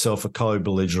declaring yourself a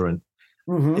co-belligerent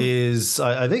is,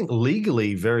 I think,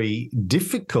 legally very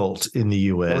difficult in the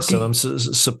US. And I'm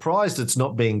surprised it's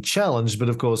not being challenged. But,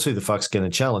 of course, who the fuck's going to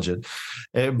challenge it?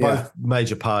 Both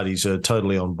major parties are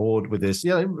totally on board with this. You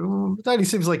know, it only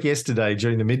seems like yesterday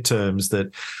during the midterms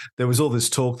that there was all this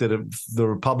talk that the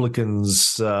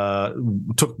Republicans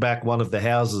took back one of the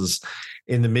houses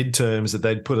in the midterms, that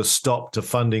they'd put a stop to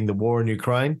funding the war in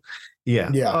Ukraine.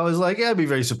 I was like, I'd be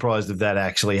very surprised if that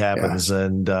actually happens.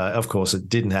 And, of course, it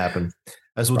didn't happen.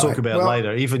 As we'll talk about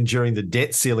later, even during the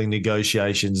debt ceiling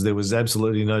negotiations, there was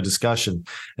absolutely no discussion,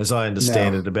 as I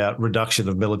understand it, about reduction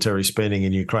of military spending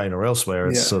in Ukraine or elsewhere.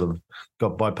 It's sort of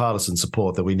got bipartisan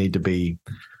support that we need to be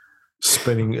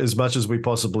spending as much as we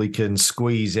possibly can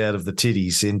squeeze out of the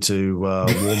titties into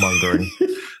warmongering.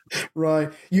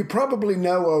 Right. You probably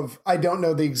know of, I don't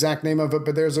know the exact name of it,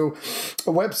 but there's a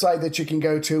website that you can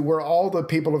go to where all the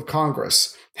people of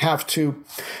Congress have to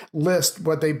list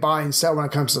what they buy and sell when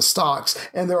it comes to stocks.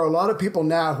 And there are a lot of people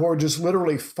now who are just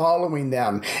literally following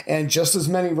them. And just as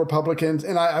many Republicans,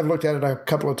 and I've looked at it a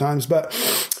couple of times, but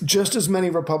just as many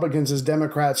Republicans as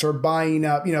Democrats are buying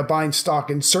up, buying stock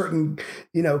in certain,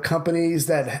 companies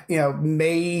that,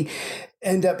 may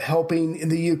end up helping in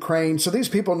the Ukraine. So these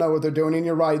people know what they're doing. And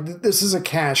you're right. This is a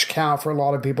cash cow for a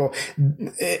lot of people.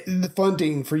 The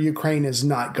funding for Ukraine is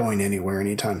not going anywhere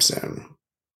anytime soon.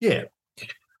 Yeah.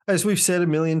 As we've said a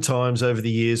million times over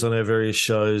the years on our various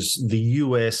shows, the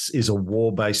US is a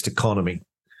war-based economy.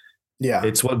 Yeah.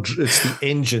 It's the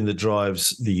engine that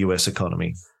drives the US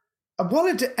economy. I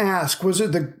wanted to ask, was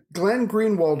it the Glenn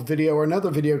Greenwald video or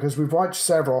another video, because we've watched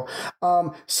several,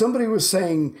 somebody was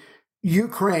saying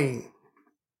Ukraine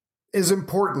is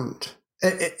important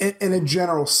in a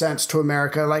general sense to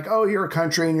America, like, oh, you're a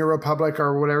country and you're a republic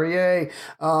or whatever, yay,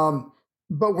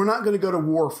 but we're not going to go to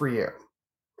war for you.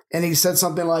 And he said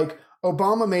something like,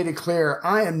 Obama made it clear,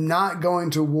 I am not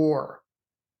going to war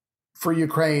for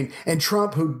Ukraine. And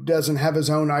Trump, who doesn't have his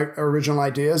own original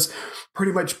ideas,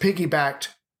 pretty much piggybacked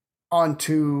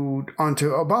onto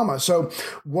Obama. So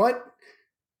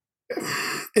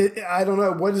I don't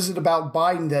know, what is it about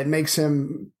Biden that makes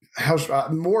him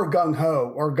more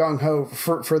gung-ho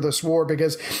for this war?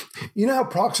 Because you know how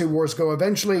proxy wars go.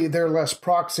 Eventually they're less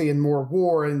proxy and more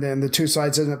war, and then the two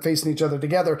sides end up facing each other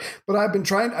together. But I've been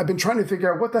trying to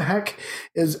figure out what the heck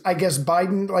is, I guess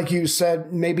Biden, like you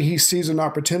said, maybe he sees an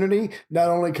opportunity. Not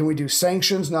only can we do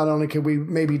sanctions, not only can we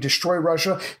maybe destroy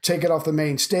Russia, take it off the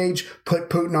main stage, put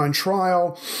Putin on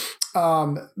trial,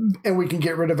 and we can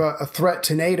get rid of a threat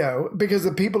to NATO, because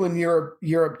the people in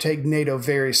Europe take NATO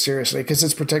very seriously because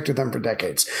it's protected them for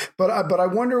decades. But I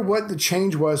wonder what the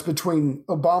change was between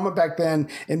Obama back then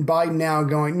and Biden now,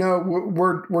 going, no,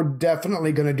 we're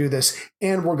definitely going to do this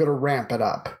and we're going to ramp it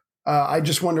up. I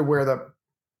just wonder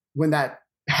when that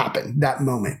happened, that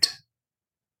moment.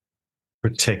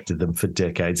 Protected them for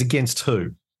decades against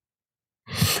who?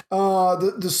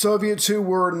 The Soviets, who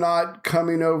were not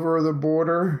coming over the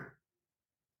border.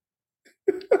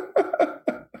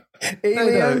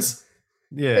 Aliens.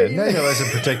 NATO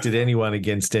hasn't protected anyone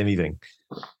against anything.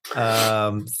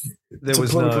 There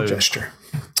was no gesture.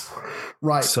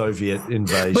 Right. Soviet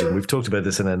invasion. We've talked about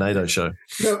this in our NATO show.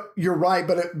 No, you're right,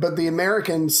 but the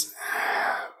Americans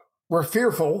were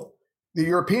fearful. The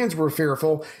Europeans were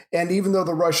fearful, and even though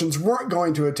the Russians weren't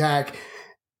going to attack,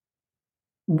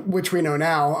 which we know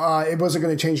now, it wasn't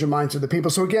going to change the minds of the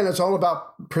people. So again, it's all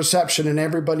about perception, and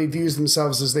everybody views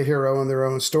themselves as the hero in their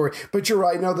own story. But you're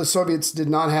right. No, the Soviets did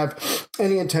not have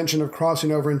any intention of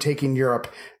crossing over and taking Europe.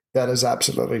 That is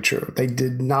absolutely true. They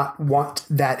did not want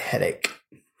that headache.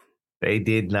 They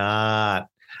did not.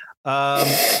 The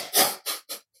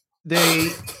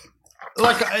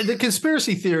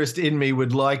conspiracy theorist in me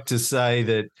would like to say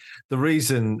that the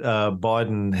reason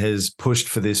Biden has pushed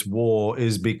for this war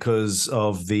is because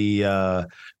of the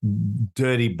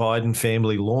dirty Biden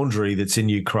family laundry that's in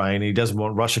Ukraine. He doesn't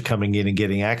want Russia coming in and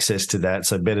getting access to that,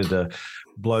 so better to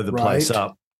blow the place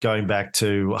up, going back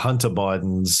to Hunter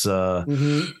Biden's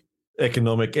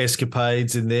economic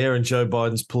escapades in there and Joe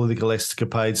Biden's political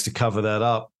escapades to cover that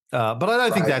up. But I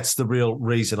don't think that's the real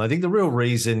reason. I think the real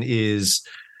reason is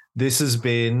this has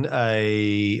been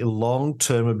a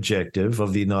long-term objective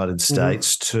of the United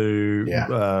States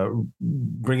to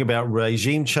bring about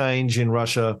regime change in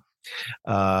Russia,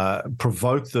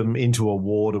 provoke them into a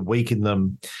war to weaken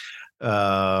them,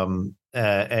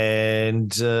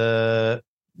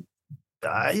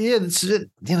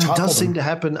 it does seem to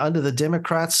happen under the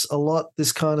Democrats a lot,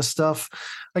 this kind of stuff.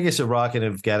 I guess Iraq and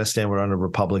Afghanistan were under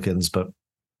Republicans, but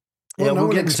we'll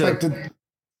get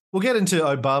into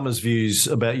Obama's views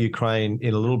about Ukraine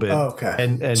in a little bit,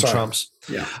 and Trump's.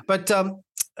 Yeah. But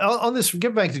on this,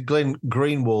 get back to Glenn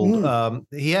Greenwald.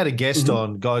 He had a guest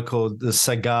on, a guy called the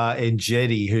Sagar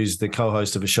Enjeti, who's the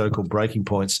co-host of a show called Breaking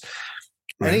Points.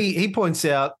 And he points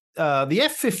out the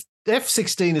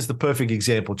F-16 is the perfect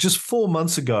example. Just 4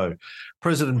 months ago,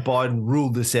 President Biden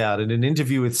ruled this out. In an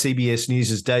interview with CBS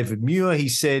News' David Muir, he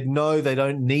said, no, they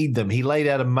don't need them. He laid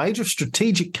out a major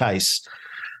strategic case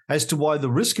as to why the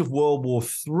risk of World War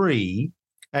III,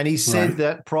 and he said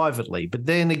that privately. But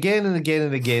then again and again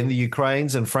and again, the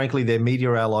Ukrainians and, frankly, their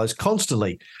media allies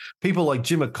constantly, people like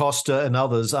Jim Acosta and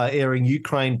others, are airing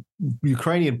Ukrainian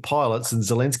pilots and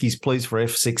Zelensky's pleas for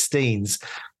F-16s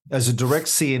as a direct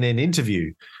CNN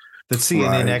interview that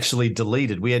CNN actually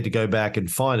deleted. We had to go back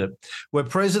and find it, where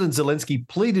President Zelensky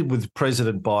pleaded with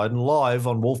President Biden live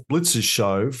on Wolf Blitz's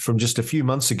show from just a few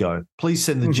months ago. Please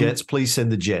send the jets, please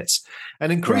send the jets.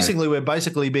 And increasingly, we're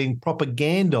basically being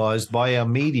propagandized by our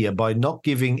media by not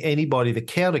giving anybody the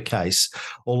counter case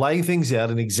or laying things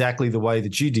out in exactly the way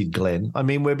that you did, Glenn. I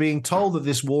mean, we're being told that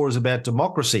this war is about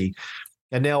democracy,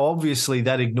 and now, obviously,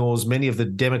 that ignores many of the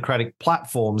democratic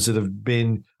platforms that have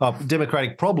been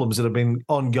democratic problems that have been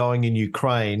ongoing in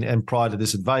Ukraine and prior to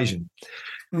this invasion.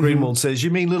 Greenwald says,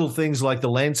 you mean little things like the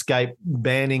landscape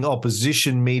banning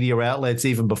opposition media outlets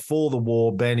even before the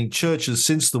war, banning churches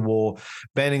since the war,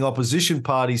 banning opposition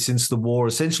parties since the war,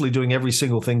 essentially doing every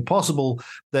single thing possible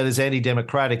that is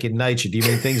anti-democratic in nature. Do you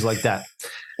mean things like that?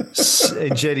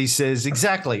 And Jetty says,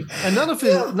 exactly. And none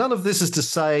of this is to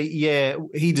say,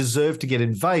 he deserved to get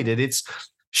invaded. It's,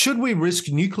 should we risk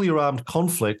nuclear-armed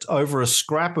conflict over a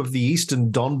scrap of the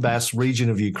eastern Donbass region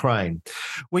of Ukraine?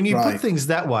 When you put things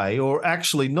that way, or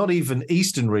actually not even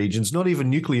eastern regions, not even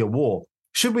nuclear war,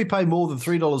 Should we pay more than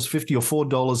 $3.50 or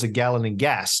 $4 a gallon in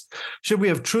gas? Should we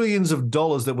have trillions of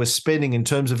dollars that we're spending in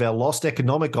terms of our lost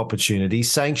economic opportunity,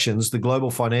 sanctions, the global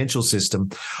financial system?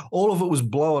 All of it was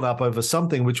blown up over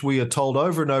something which we are told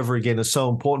over and over again is so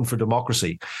important for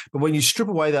democracy. But when you strip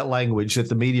away that language that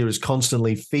the media is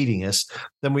constantly feeding us,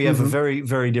 then we have a very,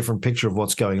 very different picture of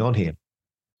what's going on here.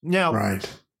 Now,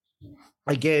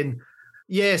 again,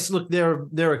 yes, look, there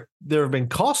have been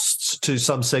costs to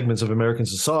some segments of American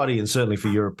society and certainly for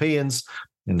Europeans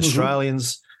and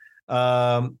Australians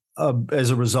as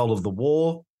a result of the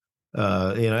war.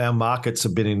 Our markets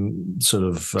have been in sort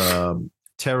of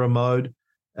terror mode.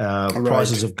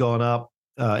 Prices have gone up.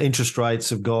 Interest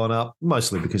rates have gone up,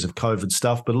 mostly because of COVID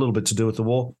stuff, but a little bit to do with the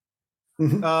war.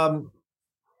 And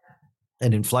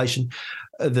inflation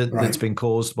that's been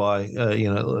caused by,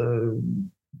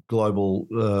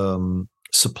 global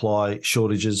supply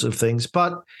shortages of things.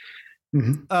 But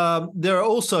there are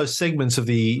also segments of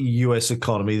the US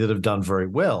economy that have done very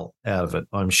well out of it,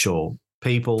 I'm sure.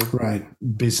 People,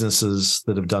 businesses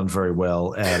that have done very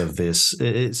well out of this.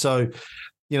 You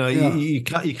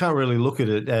can't really look at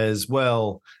it as,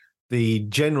 well, the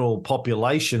general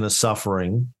population is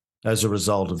suffering as a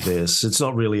result of this. It's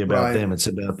not really about them. It's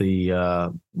about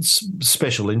the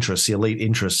special interests, the elite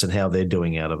interests, and how they're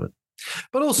doing out of it.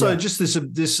 But also just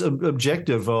this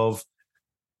objective of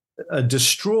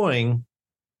destroying.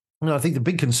 I think the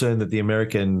big concern that the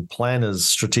American planners,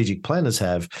 strategic planners,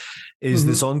 have is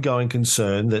this ongoing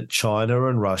concern that China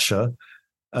and Russia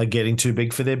are getting too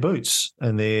big for their boots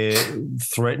and they're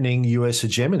threatening US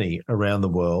hegemony around the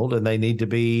world, and they need to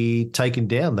be taken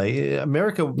down.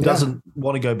 America doesn't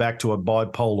want to go back to a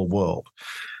bipolar world.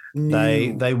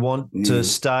 They want to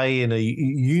stay in a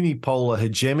unipolar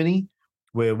hegemony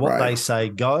where what they say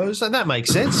goes, and that makes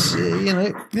sense.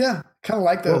 Yeah, kind of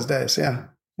like those days. Yeah.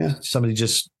 Somebody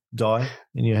just die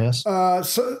in your house?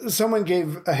 So someone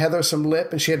gave Heather some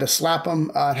lip, and she had to slap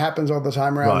them. It happens all the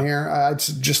time around here. I'd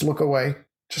just look away.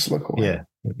 Just look away.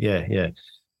 Yeah.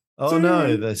 Oh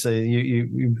no! They say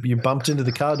you bumped into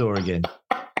the car door again,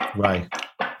 Ray.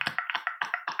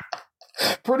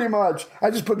 Pretty much. I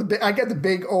just put I got the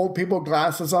big old people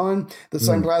glasses on, the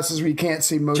sunglasses where you can't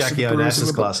see most Jackie of the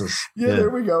Onassis glasses. Yeah, there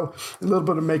we go. A little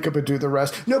bit of makeup would do the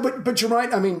rest. No, but you're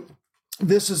right. I mean,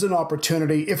 this is an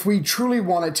opportunity. If we truly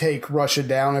want to take Russia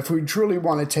down, if we truly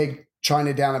want to take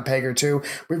China down a peg or two,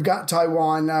 we've got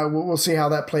Taiwan. We'll see how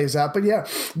that plays out. But yeah,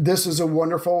 this is a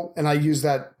wonderful, and I use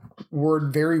that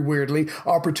word very weirdly,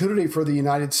 opportunity for the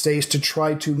United States to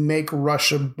try to make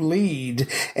Russia bleed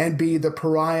and be the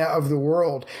pariah of the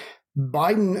world.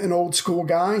 Biden, an old school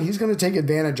guy, he's going to take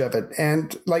advantage of it.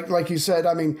 And like you said,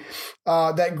 I mean,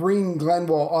 that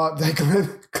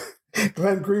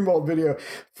Glenn Greenwald video.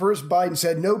 First, Biden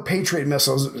said, no Patriot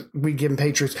missiles. We give him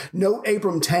Patriots. No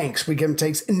Abram tanks. We give him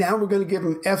tanks. And now we're going to give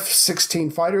him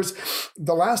F-16 fighters.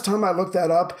 The last time I looked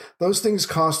that up, those things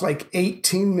cost like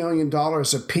 $18 million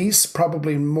a piece,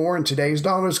 probably more in today's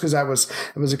dollars, because it was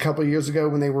a couple of years ago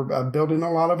when they were building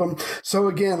a lot of them. So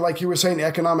again, like you were saying,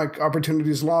 economic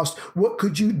opportunities lost. What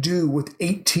could you do with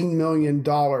 $18 million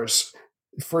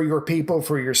for your people,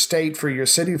 for your state, for your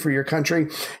city, for your country?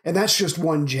 And that's just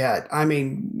one jet. I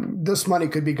mean, this money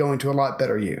could be going to a lot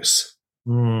better use.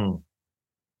 Yeah,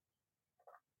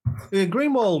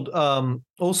 Greenwald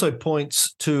also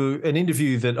points to an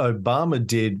interview that Obama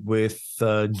did with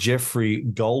Jeffrey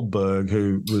Goldberg,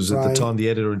 who was at the time the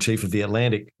editor-in-chief of The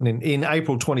Atlantic, in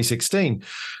April 2016.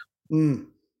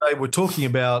 They were talking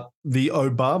about the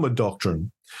Obama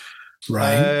doctrine.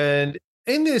 And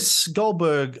in this,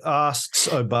 Goldberg asks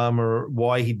Obama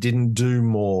why he didn't do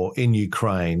more in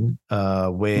Ukraine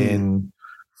when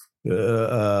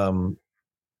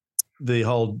the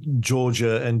whole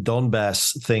Georgia and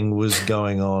Donbass thing was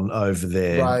going on over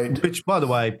there, which, by the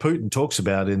way, Putin talks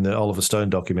about in the Oliver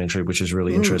Stone documentary, which is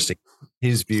really interesting.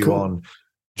 His view on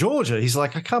Georgia. He's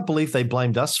like, I can't believe they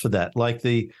blamed us for that. Like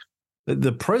the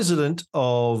president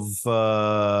of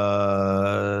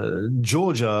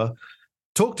Georgia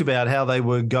talked about how they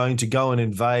were going to go and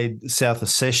invade South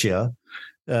Ossetia,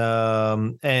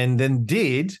 and then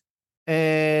did,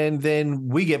 and then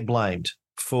we get blamed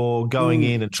for going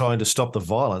in and trying to stop the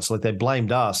violence. Like they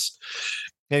blamed us.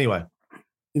 Anyway.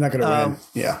 You're not going to win.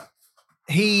 Yeah.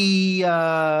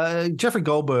 Jeffrey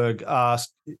Goldberg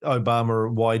asked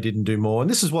Obama why he didn't do more. And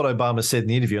this is what Obama said in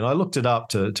the interview, and I looked it up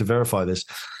to verify this.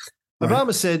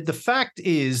 Obama said, the fact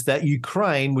is that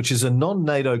Ukraine, which is a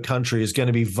non-NATO country, is going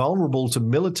to be vulnerable to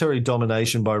military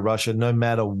domination by Russia no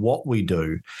matter what we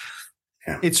do.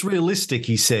 It's realistic,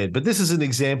 he said, but this is an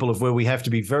example of where we have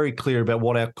to be very clear about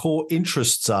what our core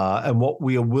interests are and what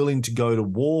we are willing to go to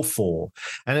war for.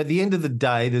 And at the end of the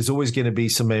day, there's always going to be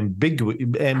some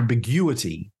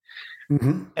ambiguity.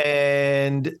 Mm-hmm.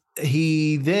 And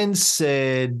he then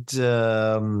said,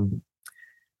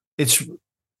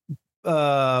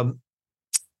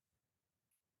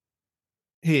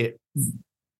 here.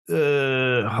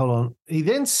 Hold on. He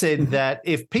then said that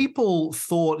if people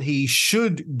thought he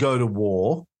should go to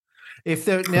war, if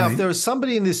there is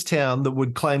somebody in this town that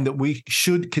would claim that we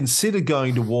should consider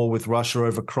going to war with Russia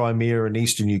over Crimea and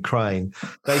eastern Ukraine,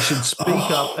 they should speak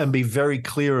up and be very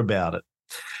clear about it.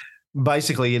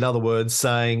 Basically, in other words,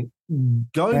 saying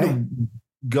going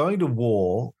to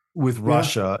war with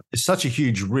Russia is such a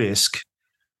huge risk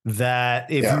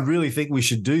that if you really think we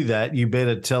should do that, you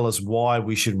better tell us why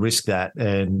we should risk that.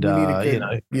 And,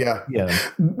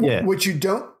 What you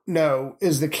don't know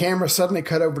is the camera suddenly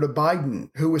cut over to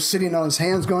Biden, who was sitting on his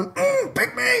hands going,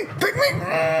 pick me.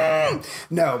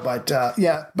 No, but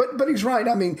he's right.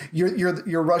 I mean,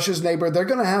 you're Russia's neighbor. They're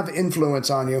going to have influence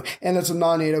on you. And it's a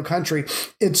non-NATO country.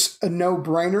 It's a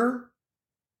no-brainer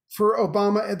for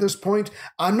Obama at this point.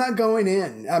 I'm not going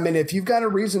in. I mean, if you've got a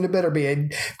reason, it better be.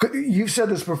 You've said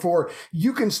this before.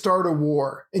 You can start a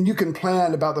war and you can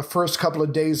plan about the first couple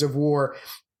of days of war.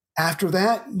 After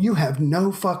that, you have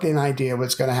no fucking idea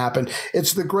what's going to happen.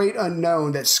 It's the great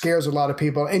unknown that scares a lot of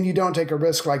people. And you don't take a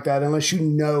risk like that unless you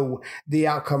know the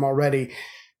outcome already.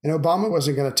 And Obama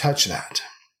wasn't going to touch that.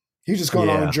 He's just going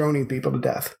on and droning people to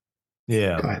death.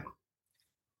 Yeah. Go ahead.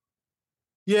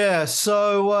 Yeah,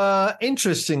 so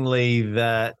interestingly,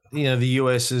 that the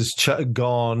US has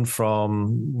gone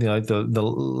from the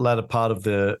latter part of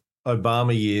the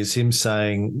Obama years, him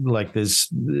saying there's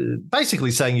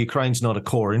basically saying Ukraine's not a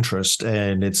core interest,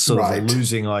 and it's sort of a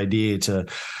losing idea to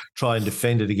try and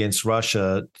defend it against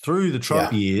Russia, through the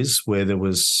Trump years where there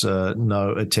was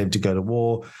no attempt to go to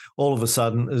war. All of a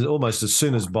sudden, almost as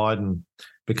soon as Biden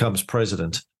becomes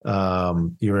president,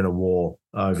 you're in a war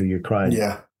over Ukraine.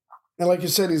 Yeah. And like you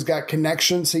said, he's got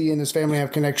connections. He and his family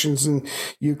have connections in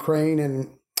Ukraine.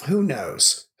 And who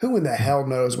knows? Who in the hell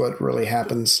knows what really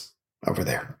happens over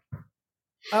there?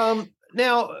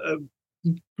 Now,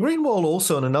 Greenwald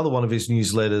also, in another one of his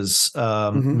newsletters,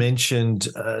 mentioned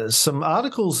some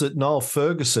articles that Noel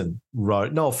Ferguson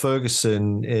wrote. Noel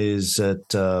Ferguson is at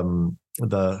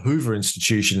the Hoover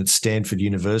Institution at Stanford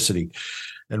University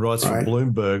and writes for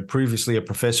Bloomberg, previously a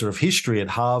professor of history at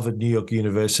Harvard, New York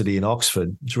University, and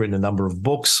Oxford. He's written a number of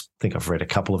books. I think I've read a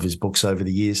couple of his books over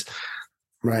the years.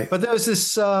 Right. But there was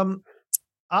this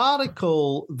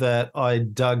article that I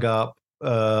dug up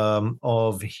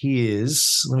of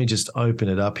his. Let me just open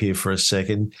it up here for a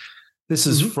second. This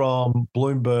is from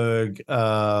Bloomberg,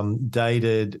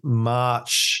 dated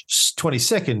March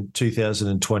 22nd,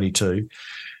 2022,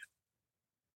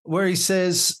 where he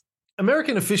says,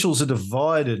 American officials are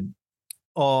divided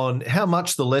on how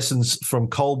much the lessons from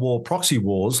Cold War proxy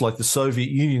wars, like the Soviet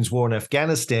Union's war in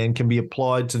Afghanistan, can be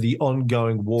applied to the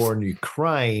ongoing war in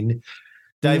Ukraine.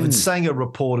 David Sanger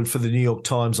reported for the New York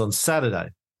Times on Saturday.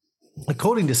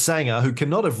 According to Sanger, who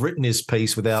cannot have written his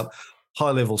piece without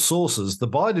high-level sources, the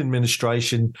Biden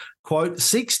administration, quote,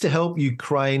 seeks to help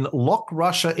Ukraine lock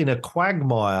Russia in a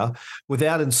quagmire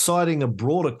without inciting a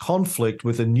broader conflict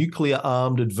with a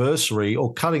nuclear-armed adversary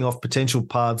or cutting off potential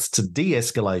paths to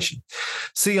de-escalation.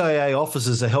 CIA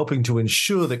officers are helping to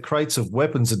ensure that crates of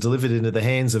weapons are delivered into the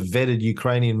hands of vetted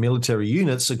Ukrainian military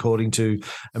units, according to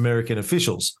American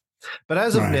officials. But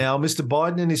as of now, Mr.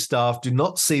 Biden and his staff do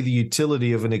not see the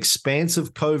utility of an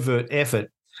expansive covert effort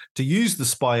to use the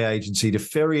spy agency to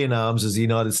ferry in arms as the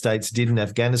United States did in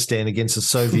Afghanistan against the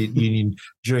Soviet Union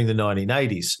during the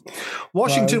 1980s.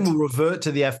 Washington will revert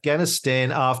to the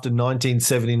Afghanistan after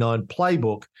 1979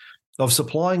 playbook of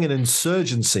supplying an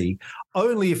insurgency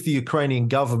only if the Ukrainian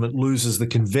government loses the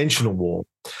conventional war.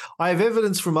 I have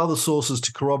evidence from other sources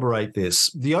to corroborate this.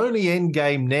 The only end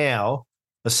game now,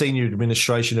 a senior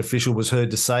administration official was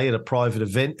heard to say at a private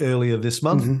event earlier this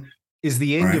month, is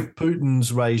the end of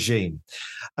Putin's regime.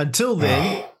 Until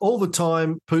then, all the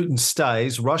time Putin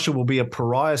stays, Russia will be a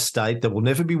pariah state that will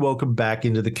never be welcomed back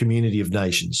into the community of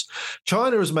nations.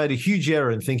 China has made a huge error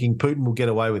in thinking Putin will get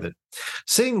away with it.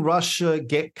 Seeing Russia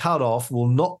get cut off will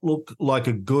not look like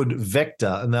a good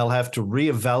vector, and they'll have to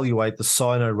reevaluate the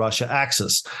Sino-Russia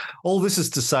axis. All this is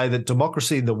to say that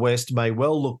democracy in the West may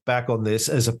well look back on this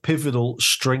as a pivotal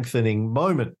strengthening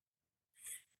moment.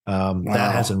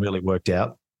 That hasn't really worked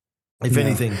out. If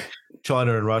anything,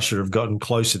 China and Russia have gotten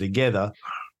closer together,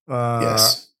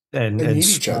 and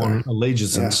sworn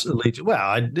allegiance. Well,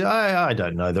 I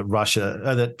don't know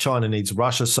that China needs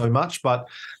Russia so much, but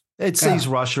It sees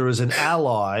Russia as an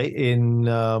ally in,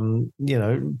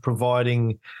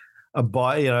 providing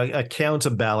a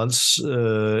counterbalance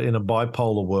in a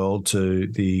bipolar world to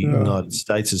the United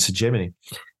States' hegemony.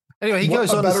 Anyway, he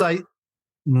goes on to say,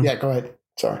 yeah, go ahead.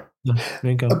 Sorry.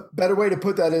 Go. A better way to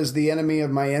put that is the enemy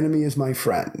of my enemy is my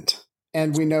friend.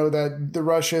 And we know that the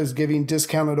Russia is giving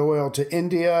discounted oil to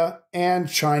India and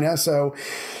China. So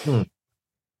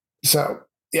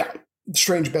yeah,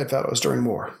 strange bedfellows during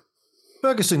war.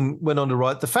 Ferguson went on to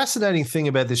write, the fascinating thing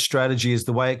about this strategy is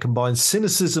the way it combines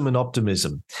cynicism and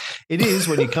optimism. It is,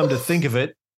 when you come to think of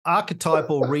it,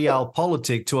 archetypal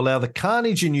realpolitik to allow the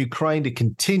carnage in Ukraine to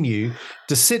continue,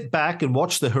 to sit back and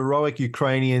watch the heroic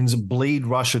Ukrainians bleed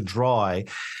Russia dry,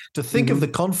 to think of the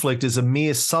conflict as a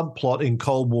mere subplot in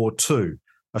Cold War II,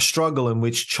 a struggle in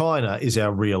which China is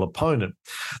our real opponent.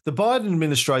 The Biden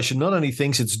administration not only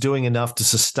thinks it's doing enough to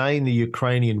sustain the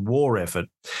Ukrainian war effort,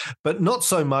 but not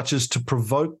so much as to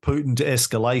provoke Putin to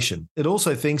escalation. It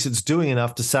also thinks it's doing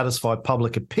enough to satisfy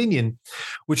public opinion,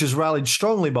 which has rallied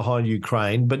strongly behind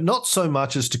Ukraine, but not so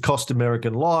much as to cost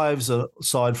American lives,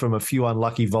 aside from a few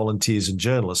unlucky volunteers and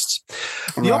journalists.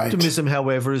 The optimism,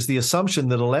 however, is the assumption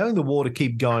that allowing the war to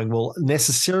keep going will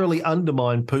necessarily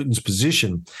undermine Putin's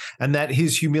position, and that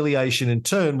his humiliation in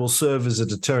turn will serve as a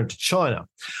deterrent to China.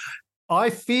 I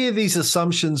fear these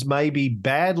assumptions may be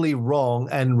badly wrong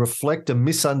and reflect a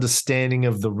misunderstanding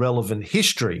of the relevant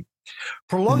history.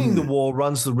 Prolonging the war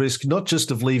runs the risk not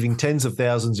just of leaving tens of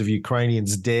thousands of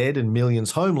Ukrainians dead and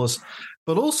millions homeless,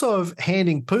 but also of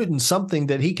handing Putin something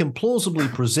that he can plausibly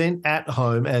present at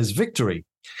home as victory.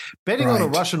 Betting on a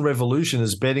Russian revolution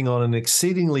is betting on an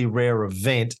exceedingly rare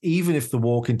event, even if the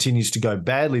war continues to go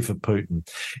badly for Putin.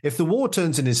 If the war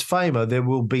turns in his favour, there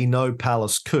will be no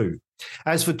palace coup.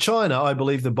 As for China, I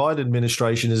believe the Biden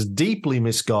administration is deeply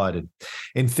misguided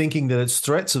in thinking that its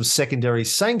threats of secondary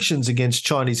sanctions against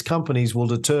Chinese companies will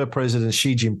deter President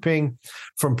Xi Jinping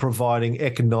from providing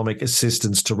economic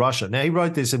assistance to Russia. Now, he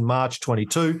wrote this in March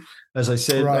 22, as I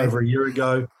said, over a year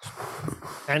ago,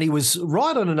 and he was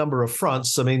right on a number of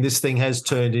fronts. I mean, this thing has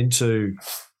turned into,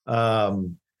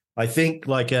 I think,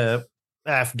 like a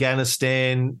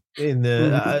Afghanistan in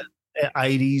the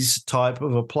 80s type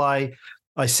of a play.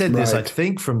 I said this, I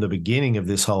think, from the beginning of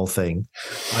this whole thing.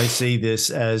 I see this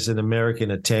as an American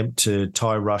attempt to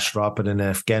tie Russia up in an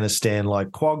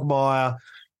Afghanistan-like quagmire,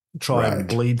 try and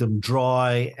bleed them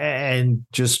dry, and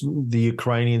just the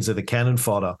Ukrainians are the cannon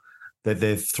fodder that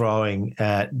they're throwing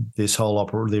at this whole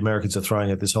the Americans are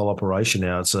throwing at this whole operation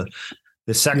now.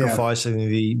 They're sacrificing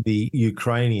the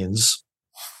Ukrainians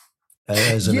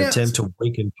as an attempt to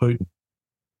weaken Putin.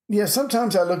 Yeah,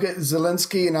 sometimes I look at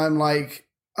Zelensky and I'm like,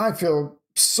 I feel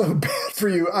so bad for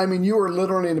you. I mean, you are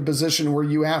literally in a position where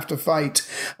you have to fight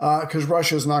because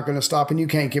Russia is not going to stop, and you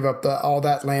can't give up all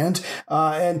that land.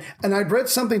 And I'd read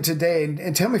something today,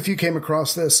 and tell me if you came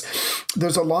across this.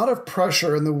 There's a lot of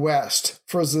pressure in the West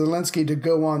for Zelensky to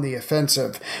go on the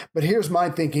offensive. But here's my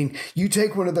thinking. You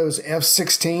take one of those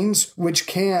F-16s, which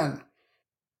can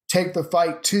take the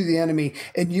fight to the enemy,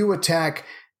 and you attack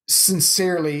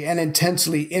sincerely and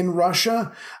intensely in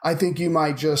Russia, I think you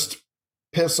might just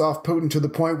piss off Putin to the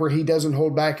point where he doesn't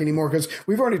hold back anymore. Because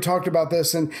we've already talked about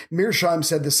this, and Mearsheimer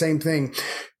said the same thing.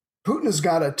 Putin has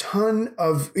got a ton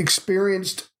of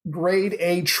experienced grade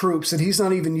A troops that he's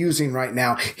not even using right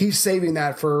now. He's saving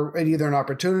that for either an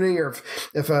opportunity or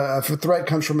if a threat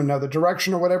comes from another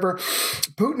direction or whatever.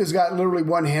 Putin has got literally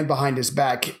one hand behind his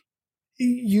back.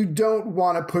 You don't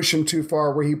want to push him too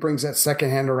far where he brings that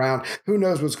second hand around. Who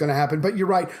knows what's going to happen? But you're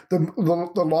right. The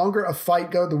longer a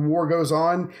fight the war goes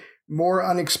on, more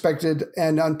unexpected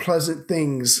and unpleasant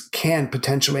things can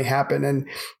potentially happen. And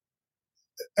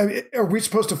I mean, are we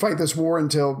supposed to fight this war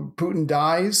until Putin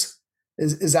dies?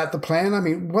 Is that the plan? I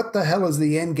mean, what the hell is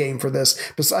the end game for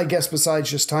this? I guess besides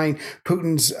just tying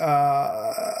Putin's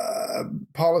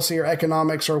policy or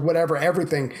economics or whatever,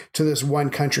 everything to this one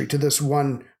country, to this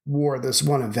one war, this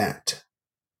one event.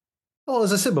 Well,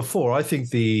 as I said before, I think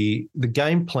the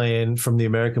game plan from the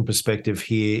American perspective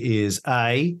here is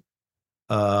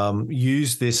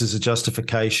use this as a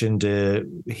justification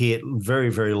to hit very,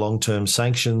 very long-term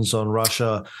sanctions on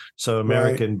Russia so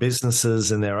American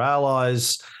businesses and their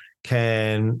allies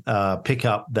can pick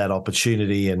up that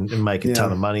opportunity and make a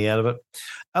ton of money out of it.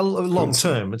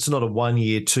 Long-term, it's not a 1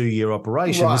 year, 2 year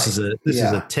operation. This is a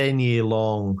 10-year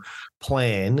long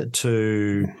plan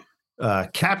to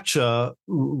capture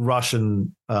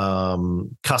Russian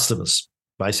customers,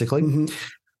 basically.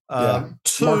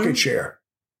 Market share.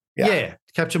 Yeah,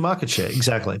 capture market share,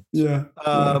 exactly.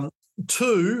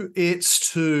 Two,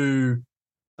 it's to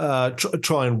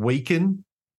try and weaken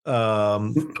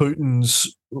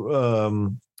Putin's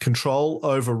control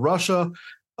over Russia,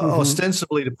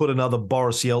 ostensibly to put another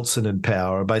Boris Yeltsin in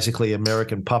power, basically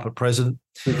American puppet president.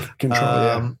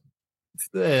 Control,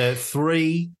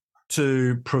 3,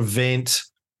 to prevent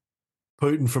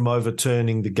Putin from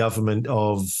overturning the government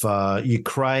of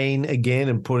Ukraine again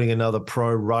and putting another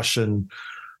pro-Russian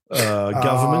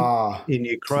government in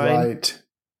Ukraine. Right.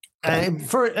 And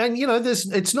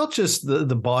it's not just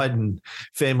the Biden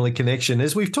family connection,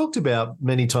 as we've talked about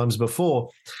many times before.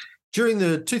 During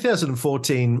the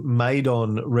 2014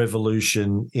 Maidan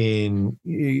revolution in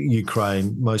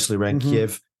Ukraine, mostly around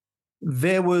Kiev,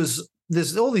 there's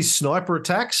all these sniper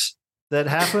attacks that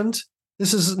happened.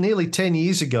 This is nearly 10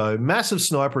 years ago. Massive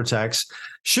sniper attacks,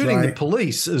 shooting the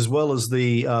police as well as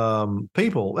the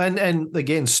people. And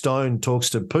again, Stone talks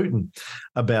to Putin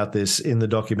about this in the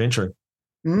documentary.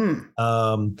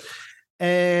 And,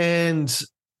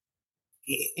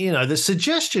 the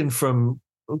suggestion from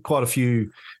quite a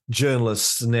few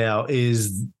journalists now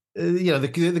is,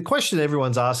 the question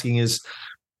everyone's asking is,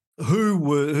 who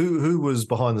was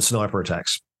behind the sniper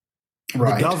attacks?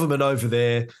 Right. The government over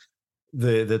there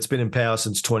that's been in power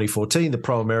since 2014, the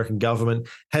pro-American government,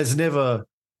 has never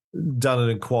done an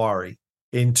inquiry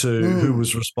into who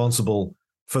was responsible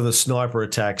for the sniper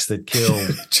attacks that killed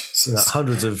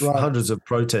hundreds of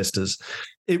protesters.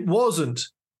 It wasn't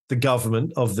the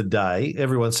government of the day.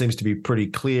 Everyone seems to be pretty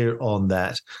clear on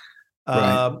that.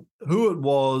 Who it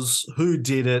was, who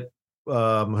did it,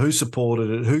 who supported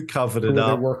it, who covered it up.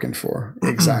 Who they're working for.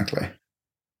 Exactly.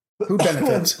 Who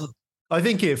benefits? I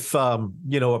think if, a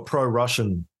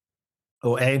pro-Russian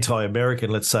or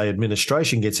anti-American, let's say,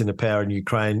 administration gets into power in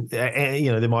Ukraine,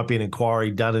 there might be an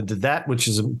inquiry done into that, which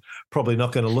is probably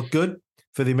not going to look good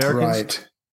for the Americans.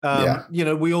 Right.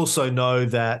 We also know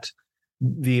that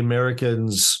the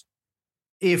Americans,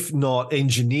 if not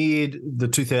engineered the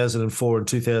 2004 and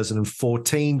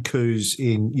 2014 coups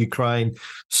in Ukraine,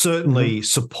 certainly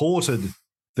supported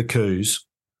the coups.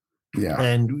 Yeah.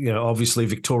 And, obviously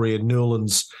Victoria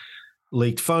Nuland's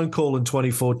leaked phone call in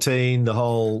 2014, the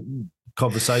whole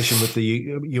conversation with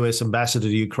the US ambassador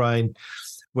to Ukraine,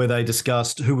 where they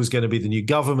discussed who was going to be the new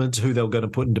government, who they were going to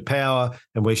put into power,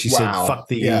 and where she said, fuck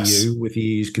the EU with the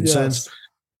EU's concerns.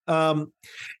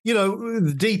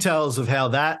 The details of how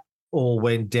that all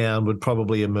went down would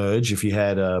probably emerge if you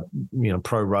had a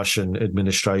pro-Russian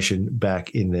administration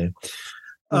back in there,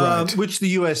 which the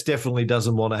US definitely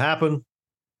doesn't want to happen.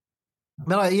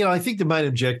 But I think the main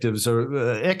objectives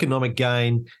are economic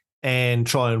gain and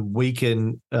try and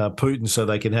weaken Putin so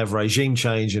they can have regime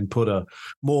change and put a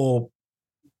more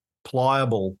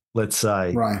pliable, let's say,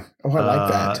 I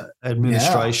like that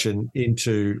administration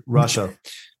into Russia.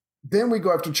 Then we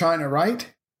go after China,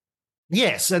 right?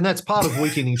 Yes, and that's part of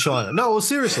weakening China. No, well,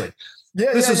 seriously,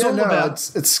 this is all about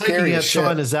it's scary taking out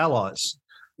China's allies.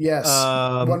 Yes,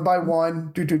 one by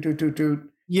one.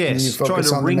 Yes, trying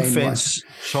to ring fence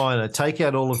China, take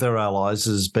out all of their allies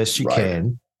as best you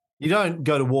can. You don't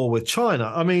go to war with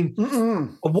China. I mean,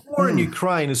 a war in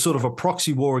Ukraine is sort of a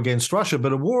proxy war against Russia,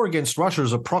 but a war against Russia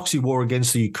is a proxy war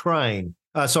against the Ukraine.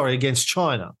 Against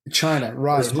China. China,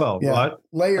 right. As well, yeah. right?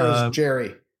 Layers,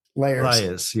 Jerry.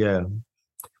 Layers, yeah.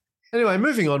 Anyway,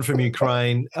 moving on from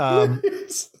Ukraine,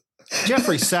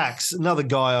 Jeffrey Sachs, another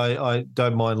guy I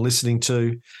don't mind listening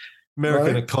to,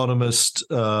 American economist.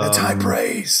 That's high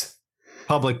praise.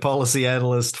 Public policy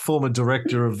analyst, former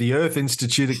director of the Earth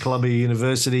Institute at Columbia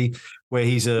University, where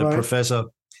he's a professor.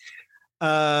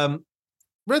 Read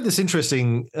this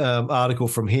interesting article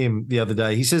from him the other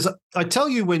day. He says, I tell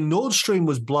you, when Nord Stream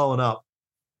was blowing up,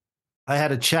 I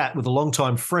had a chat with a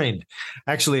longtime friend,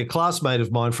 actually a classmate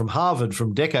of mine from Harvard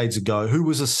from decades ago, who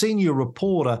was a senior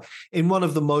reporter in one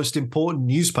of the most important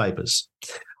newspapers.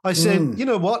 I said, you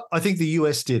know what? I think the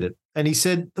US did it. And he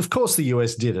said, of course the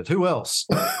US did it. Who else?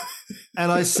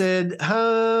 And I said,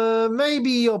 maybe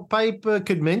your paper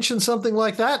could mention something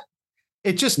like that.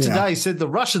 It just today said the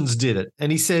Russians did it.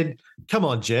 And he said, come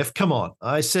on, Jeff, come on.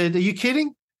 I said, are you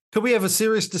kidding? Could we have a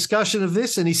serious discussion of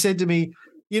this? And he said to me,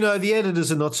 the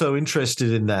editors are not so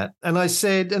interested in that. And I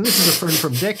said, and this is a friend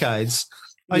from decades,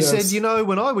 I said,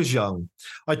 when I was young,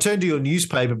 I turned to your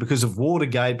newspaper because of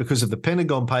Watergate, because of the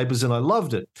Pentagon Papers, and I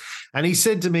loved it. And he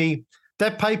said to me,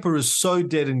 that paper is so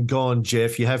dead and gone,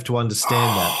 Jeff, you have to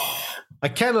understand that. I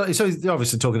cannot, so he's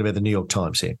obviously talking about the New York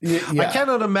Times here. I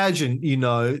cannot imagine,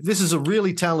 this is a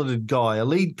really talented guy, a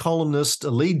lead columnist,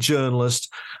 a lead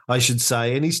journalist, I should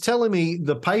say, and he's telling me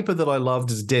the paper that I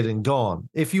loved is dead and gone.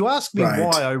 If you ask me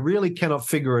why, I really cannot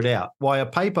figure it out, why a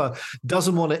paper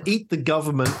doesn't want to beat the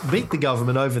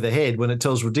government over the head when it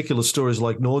tells ridiculous stories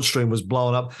like Nord Stream was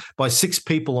blown up by 6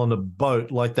 people on a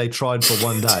boat like they tried for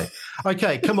one day.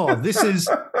 Okay, come on. This is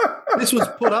This was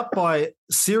put up by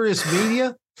serious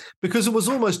media because it was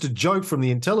almost a joke from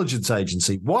the intelligence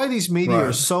agency. Why these media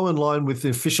are so in line with the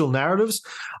official narratives,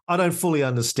 I don't fully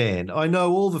understand. I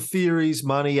know all the theories,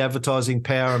 money, advertising,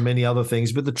 power, and many other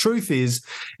things, but the truth is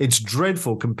it's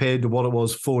dreadful compared to what it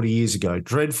was 40 years ago.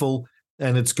 Dreadful,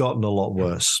 and it's gotten a lot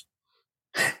worse.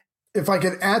 If I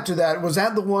could add to that, was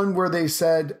that the one where they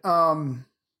said,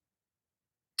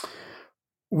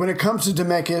 when it comes to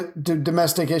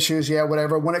domestic issues, yeah,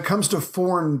 whatever. When it comes to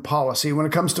foreign policy, when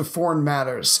it comes to foreign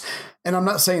matters, and I'm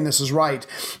not saying this is right,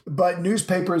 but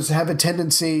newspapers have a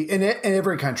tendency, in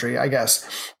every country, I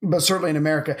guess, but certainly in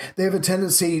America, they have a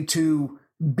tendency to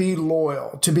be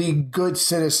loyal, to be good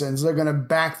citizens. They're going to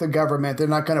back the government. They're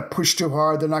not going to push too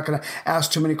hard. They're not going to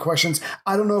ask too many questions.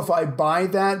 I don't know if I buy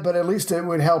that, but at least it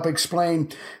would help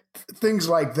explain things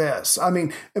like this. I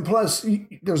mean, and plus,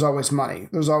 there's always money.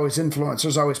 There's always influence.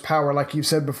 There's always power, like you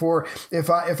said before. If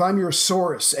I'm your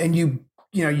source and you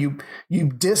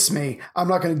diss me, I'm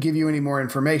not going to give you any more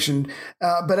information.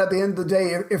 But at the end of the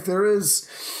day, if there is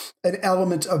an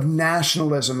element of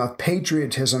nationalism, of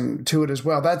patriotism to it as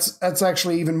well, that's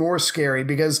actually even more scary,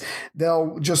 because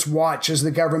they'll just watch as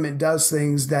the government does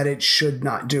things that it should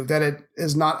not do, that it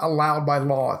is not allowed by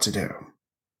law to do.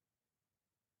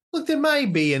 Look, there may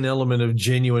be an element of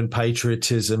genuine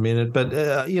patriotism in it, but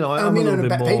I mean, a little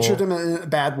bit more patriotism in a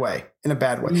bad way.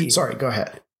 Yeah. Sorry, go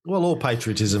ahead. Well, all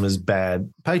patriotism is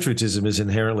bad. Patriotism is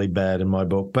inherently bad in my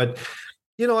book, but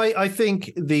I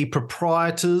think the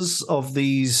proprietors of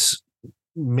these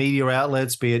media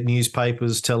outlets, be it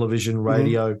newspapers, television,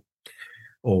 radio,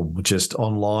 or just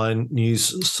online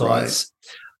news sites,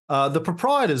 the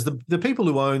proprietors, the people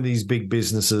who own these big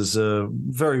businesses are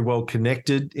very well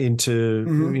connected into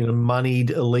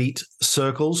moneyed elite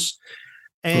circles.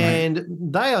 And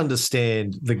they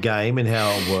understand the game and how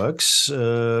it works.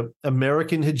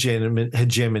 American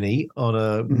hegemony on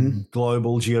a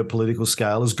global geopolitical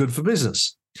scale is good for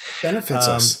business. Benefits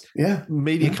us. Yeah.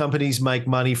 Media companies make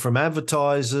money from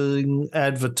advertising.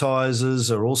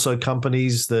 Advertisers are also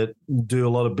companies that do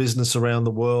a lot of business around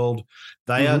the world.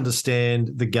 They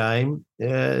understand the game.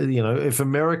 If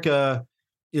America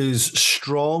is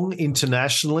strong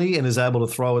internationally and is able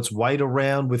to throw its weight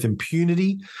around with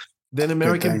impunity, then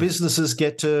American businesses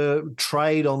get to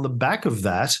trade on the back of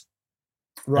that.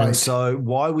 Right. And so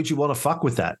why would you want to fuck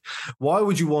with that? Why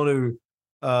would you want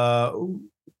to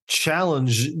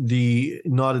challenge the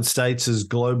United States'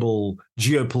 global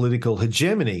geopolitical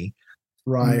hegemony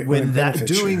when that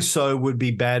doing so would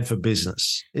be bad for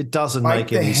business? It doesn't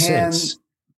make any sense.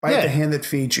 Bite the hand that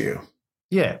feeds you.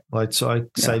 Yeah. So I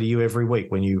say to you every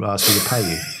week when you ask me to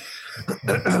pay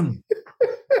you.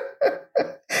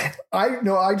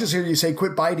 I just hear you say,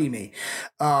 quit biting me.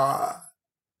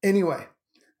 Anyway.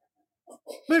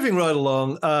 Moving right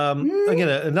along. Again,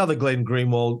 another Glenn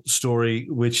Greenwald story,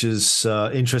 which is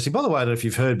interesting. By the way, I don't know if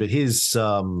you've heard, but his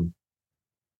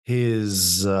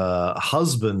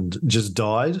husband just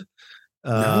died.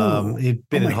 He'd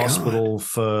been in hospital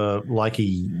for I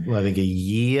think a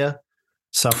year,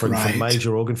 suffering from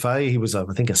major organ failure. He was, I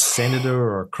think, a senator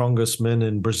or a congressman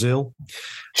in Brazil.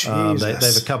 They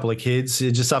have a couple of kids.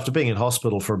 Just after being in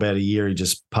hospital for about a year, he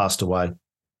just passed away.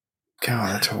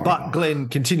 God, that's horrible. But Glenn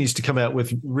continues to come out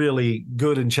with really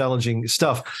good and challenging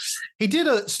stuff. He did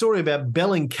a story about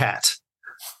Bellingcat.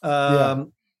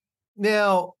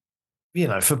 Now,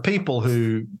 for people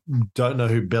who don't know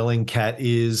who Bellingcat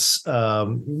is,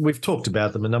 we've talked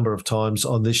about them a number of times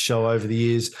on this show over the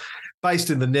years.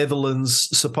 Based in the Netherlands,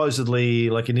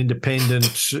 supposedly like an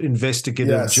independent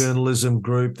investigative journalism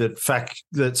group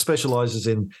that specializes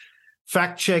in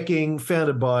fact-checking,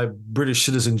 founded by British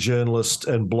citizen journalist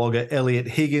and blogger Elliot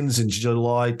Higgins in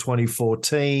July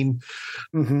 2014.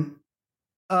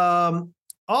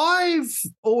 I've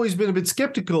always been a bit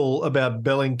skeptical about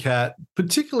Bellingcat,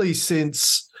 particularly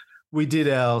since we did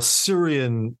our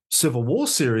Syrian civil war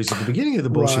series at the beginning of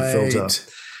the Bullshit Filter.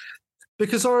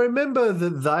 Because I remember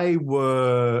that they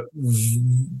were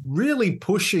really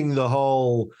pushing the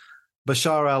whole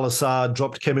Bashar al-Assad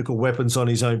dropped chemical weapons on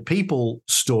his own people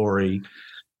story,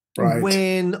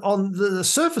 when on the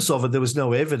surface of it there was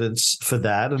no evidence for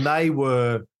that, and they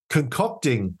were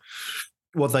concocting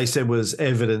what they said was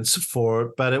evidence for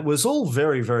it, but it was all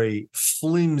very, very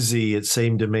flimsy, it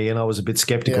seemed to me, and I was a bit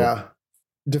skeptical. Yeah,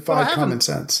 defied common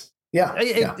sense. Yeah,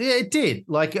 it did.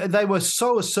 Like, they were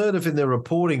so assertive in their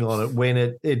reporting on it when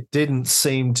it didn't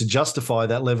seem to justify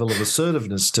that level of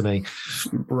assertiveness to me.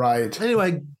 Right.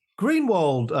 Anyway,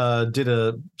 Greenwald did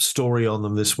a story on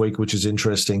them this week, which is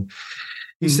interesting.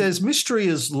 He says, mystery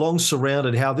has long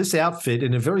surrounded how this outfit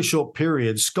in a very short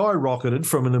period skyrocketed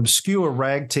from an obscure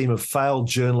rag team of failed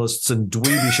journalists and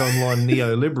dweebish online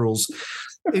neoliberals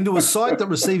into a site that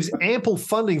receives ample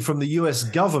funding from the US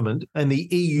government and the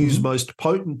EU's most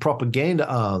potent propaganda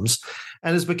arms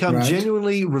and has become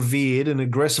genuinely revered and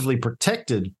aggressively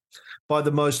protected by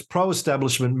the most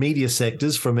pro-establishment media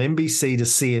sectors from NBC to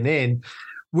CNN,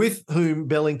 with whom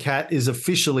Bellingcat is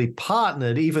officially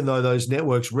partnered, even though those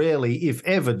networks rarely, if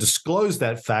ever, disclose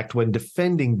that fact when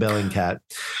defending Bellingcat,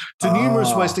 to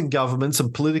numerous Western governments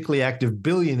and politically active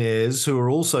billionaires who are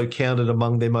also counted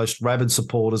among their most rabid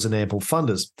supporters and ample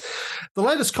funders. The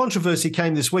latest controversy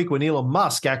came this week when Elon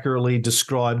Musk accurately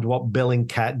described what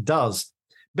Bellingcat does.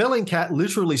 Bellingcat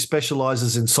literally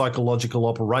specializes in psychological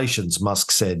operations,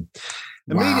 Musk said.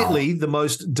 Immediately, the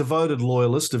most devoted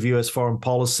loyalist of US foreign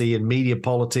policy and media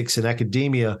politics and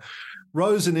academia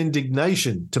rose in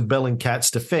indignation to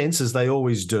Bellingcat's defense, as they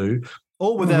always do,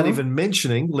 all without even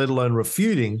mentioning, let alone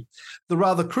refuting, the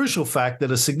rather crucial fact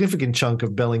that a significant chunk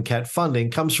of Bellingcat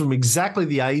funding comes from exactly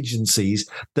the agencies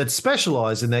that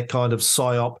specialize in that kind of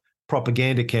PSYOP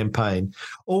propaganda campaign,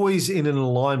 always in an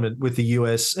alignment with the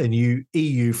US and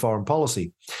EU foreign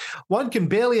policy. One can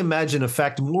barely imagine a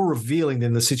fact more revealing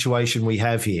than the situation we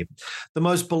have here. The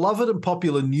most beloved and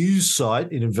popular news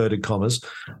site, in inverted commas,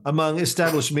 among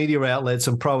established media outlets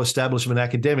and pro-establishment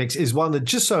academics is one that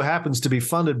just so happens to be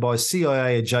funded by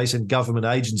CIA-adjacent government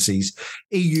agencies,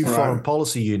 EU foreign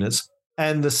policy units,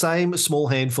 and the same small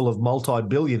handful of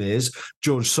multi-billionaires,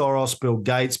 George Soros, Bill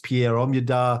Gates, Pierre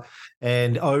Omidyar,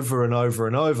 and over and over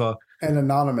and over. And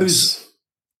anonymous.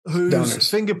 Whose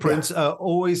fingerprints are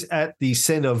always at the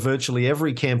center of virtually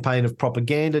every campaign of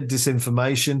propaganda,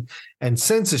 disinformation, and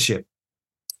censorship.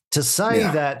 To say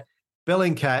that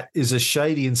Bellingcat is a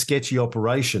shady and sketchy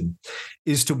operation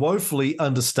is to woefully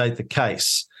understate the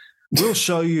case. We'll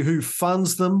show you who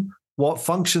funds them, what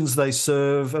functions they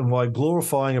serve, and why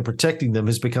glorifying and protecting them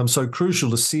has become so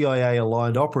crucial to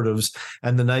CIA-aligned operatives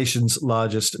and the nation's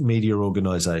largest media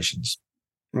organizations.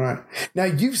 Right. Now,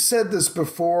 you've said this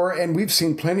before, and we've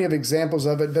seen plenty of examples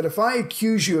of it, but if I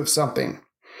accuse you of something,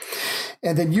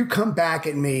 and then you come back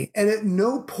at me, and at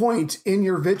no point in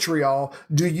your vitriol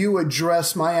do you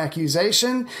address my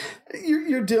accusation,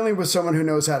 you're dealing with someone who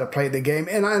knows how to play the game.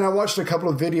 And I watched a couple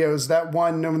of videos, that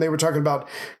one when they were talking about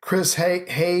Chris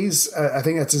Hayes, I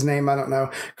think that's his name, I don't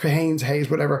know, Hayes,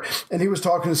 whatever, and he was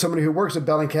talking to somebody who works at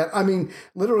Bellingcat. I mean,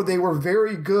 literally, they were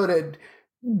very good at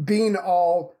being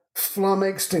all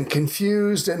flummoxed and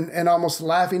confused and almost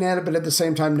laughing at it, but at the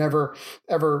same time never,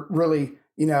 ever really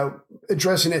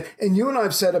addressing it. And you and I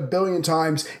have said a billion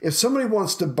times, if somebody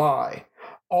wants to buy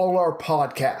all our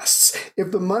podcasts, if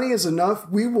the money is enough,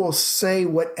 we will say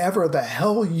whatever the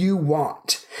hell you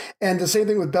want. And the same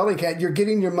thing with Bellingcat. You're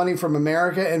getting your money from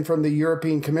America and from the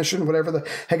European Commission, whatever the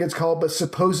heck it's called, but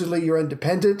supposedly you're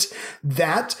independent.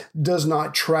 That does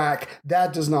not track.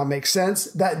 That does not make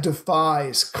sense. That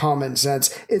defies common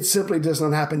sense. It simply does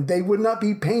not happen. They would not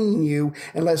be paying you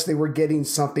unless they were getting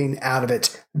something out of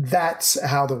it. That's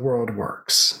how the world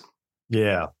works.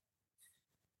 Yeah.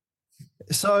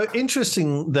 So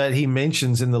interesting that he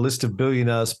mentions in the list of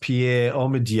billionaires Pierre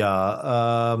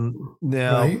Omidyar.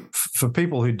 Now, for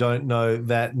people who don't know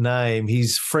that name,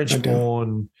 he's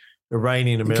French-born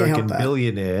Iranian-American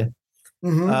billionaire.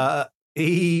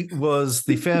 He was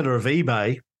the founder of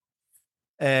eBay.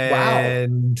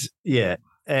 And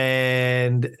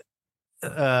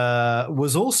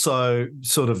was also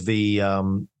sort of the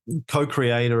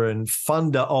co-creator and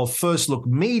funder of First Look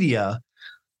Media,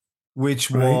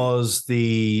 which was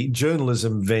the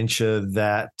journalism venture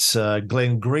that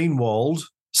Glenn Greenwald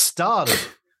started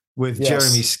with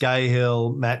Jeremy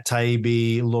Scahill, Matt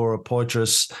Taibbi, Laura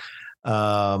Poitras.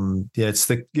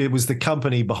 It was the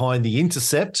company behind The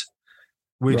Intercept,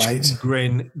 which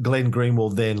Glenn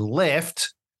Greenwald then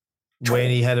left when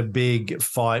he had a big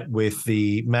fight with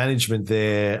the management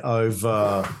there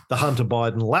over the Hunter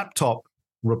Biden laptop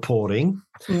reporting.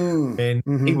 And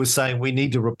he was saying, we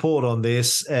need to report on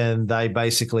this. And they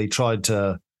basically tried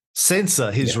to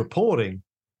censor his reporting.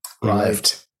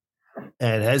 Left,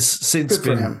 and has since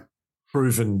been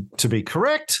proven to be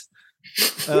correct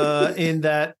in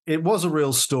that it was a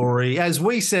real story. As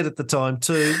we said at the time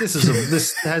too,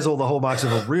 this has all the hallmarks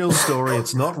of a real story.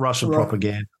 It's not Russian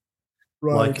propaganda.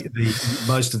 Like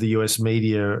most of the US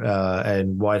media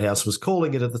and White House was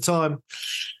calling it at the time.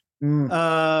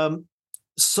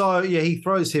 So, he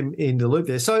throws him in the loop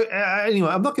there. So, anyway,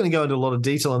 I'm not going to go into a lot of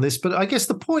detail on this, but I guess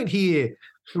the point here,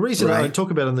 the reason I talk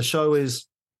about it on the show is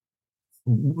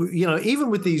even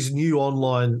with these new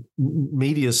online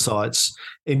media sites,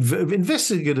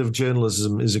 investigative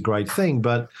journalism is a great thing,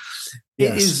 but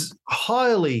it is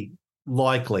highly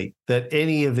likely that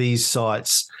any of these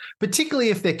sites, particularly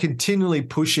if they're continually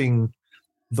pushing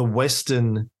the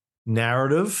Western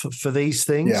narrative for these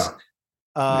things,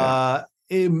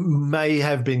 it may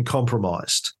have been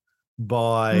compromised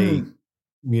by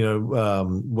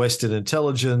Western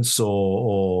intelligence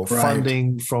or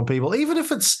funding from people, even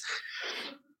if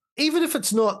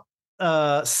it's not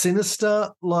sinister.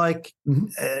 Like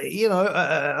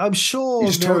I'm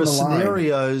sure there are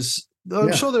scenarios.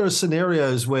 I'm sure there are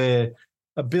scenarios where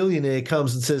a billionaire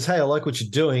comes and says, "Hey, I like what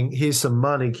you're doing. Here's some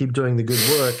money. Keep doing the good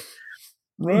work."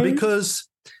 Right. Because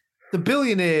the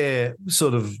billionaire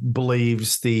sort of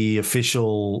believes the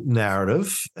official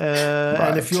narrative.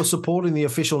 And if you're supporting the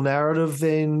official narrative,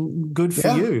 then good for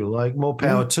you. Like, more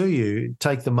power to you.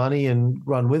 Take the money and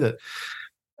run with it.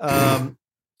 We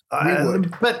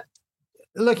would. But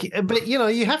look,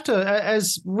 you have to,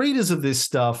 as readers of this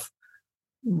stuff,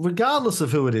 regardless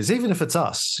of who it is, even if it's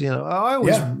us, I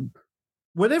always,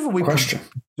 whenever we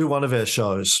do one of our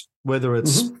shows, whether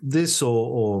it's this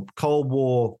or Cold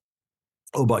War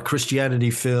or my Christianity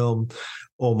film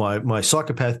or my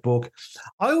psychopath book,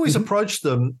 I always approach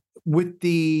them with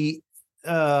the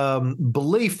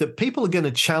belief that people are going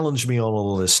to challenge me on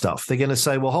all of this stuff. They're going to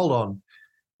say, well, hold on,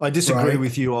 I disagree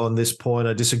with you on this point.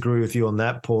 I disagree with you on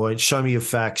that point. Show me your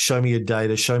facts. Show me your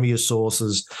data. Show me your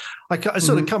sources. I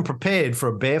sort of come prepared for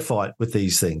a bear fight with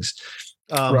these things.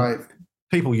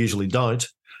 People usually don't.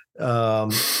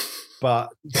 But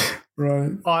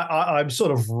I'm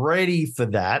sort of ready for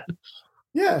that.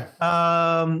 Yeah.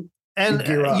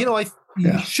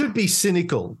 You should be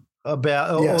cynical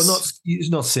about, or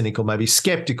not cynical, maybe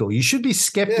skeptical. You should be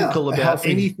skeptical about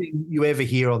anything you ever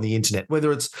hear on the internet,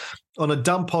 whether it's on a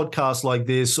dumb podcast like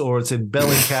this, or it's in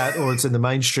Bellingcat, or it's in the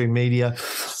mainstream media.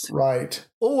 Right.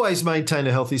 Always maintain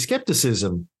a healthy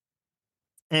skepticism.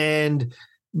 And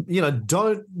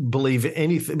don't believe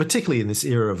anything, particularly in this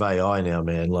era of AI now,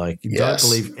 man. Like, don't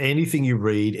believe anything you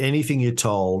read, anything you're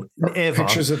told, ever.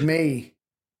 Pictures of me.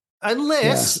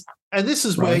 Unless, and this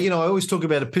is where, I always talk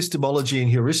about epistemology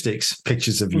and heuristics,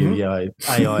 pictures of you, AI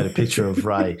and a picture of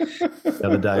Ray the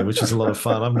other day, which is a lot of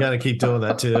fun. I'm going to keep doing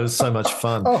that too. It was so much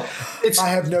fun. I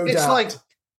have no doubt. It's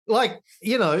like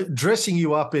dressing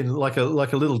you up in like a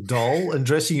little doll and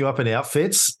dressing you up in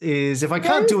outfits is, if I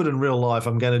can't do it in real life,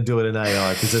 I'm going to do it in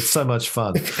AI because it's so much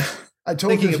fun. I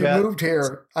told you if you moved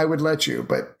here, I would let you,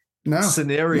 but no.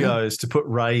 Scenarios to put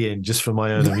Ray in just for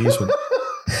my own amusement.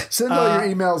 Send all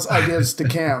your emails ideas to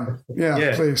Cam.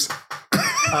 Yeah. Please.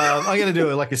 I'm going to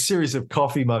do a series of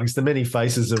coffee mugs, the many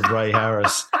faces of Ray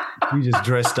Harris. You just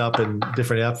dressed up in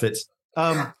different outfits.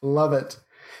 Love it.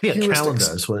 Be a calendar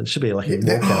as well. It should be like a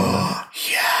wall calendar.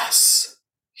 Yes.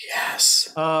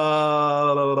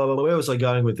 Where was I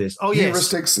going with this? Oh, yes.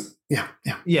 Heuristics.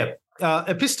 Yeah.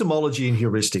 Epistemology and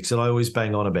heuristics that I always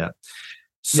bang on about.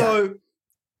 So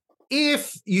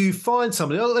if you find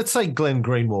somebody, let's say Glenn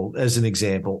Greenwald as an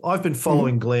example. I've been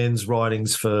following Glenn's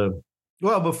writings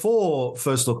before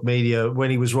First Look Media,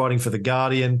 when he was writing for The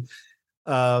Guardian.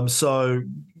 So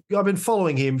I've been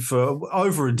following him for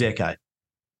over a decade.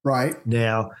 Right.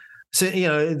 Now, so,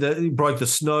 he broke the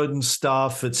Snowden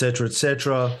stuff, et cetera, et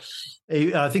cetera.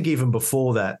 I think even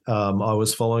before that, I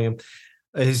was following him.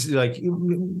 He's like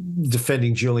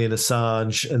defending Julian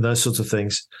Assange and those sorts of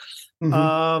things.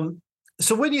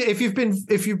 So if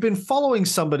you've been following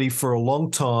somebody for a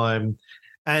long time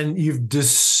and you've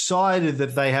decided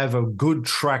that they have a good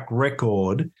track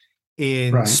record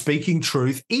in speaking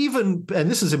truth, even, and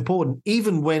this is important,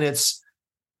 even when it's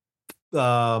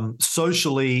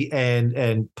socially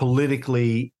and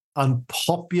politically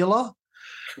unpopular.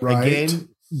 Again,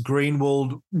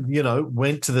 Greenwald,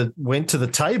 went to the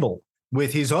table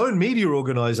with his own media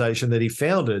organization that he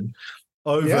founded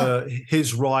over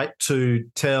his right to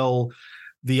tell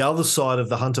the other side of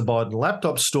the Hunter Biden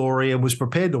laptop story, and was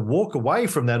prepared to walk away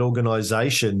from that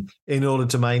organization in order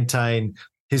to maintain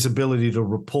his ability to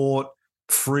report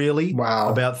freely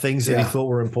about things that he thought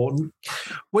were important.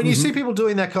 When you see people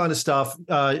doing that kind of stuff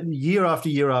year after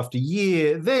year after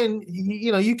year, then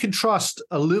you can trust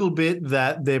a little bit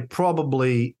that they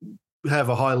probably have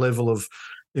a high level of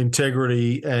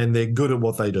integrity and they're good at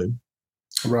what they do.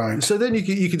 Right. So then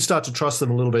you can start to trust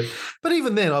them a little bit. But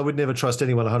even then, I would never trust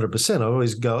anyone 100%. I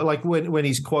always go, like when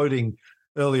he's quoting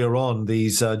earlier on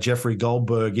these Jeffrey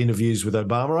Goldberg interviews with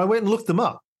Obama, I went and looked them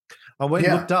up. I went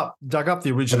and dug up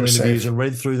the original interviews and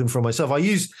read through them for myself. I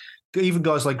used even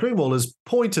guys like Greenwald as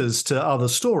pointers to other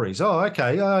stories. Oh,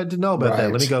 okay, I didn't know about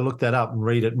that. Let me go look that up and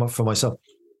read it for myself.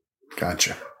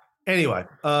 Gotcha. Anyway,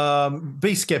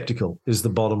 be skeptical is the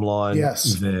bottom line.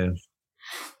 Yes. There.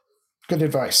 Good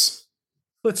advice.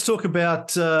 Let's talk about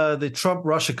the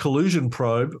Trump-Russia collusion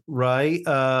probe, Ray.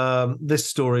 This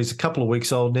story is a couple of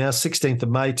weeks old now, 16th of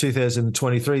May,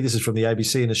 2023. This is from the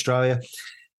ABC in Australia.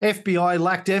 FBI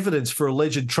lacked evidence for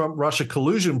alleged Trump-Russia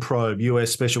collusion probe,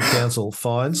 US Special Counsel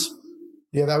finds.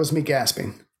 Yeah, that was me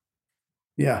gasping.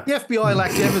 Yeah. The FBI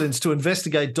lacked evidence to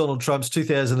investigate Donald Trump's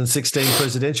 2016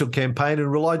 presidential campaign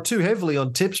and relied too heavily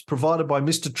on tips provided by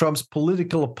Mr. Trump's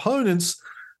political opponents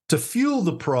to fuel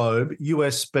the probe,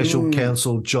 US Special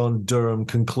Counsel John Durham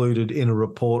concluded in a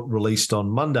report released on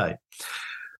Monday.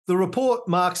 The report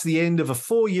marks the end of a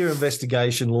 4-year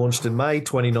investigation launched in May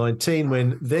 2019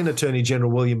 when then Attorney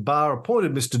General William Barr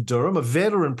appointed Mr. Durham, a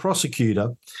veteran prosecutor,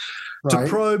 to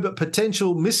probe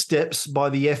potential missteps by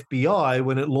the FBI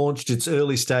when it launched its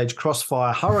early-stage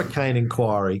Crossfire Hurricane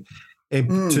inquiry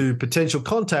into potential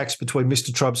contacts between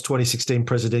Mr. Trump's 2016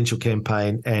 presidential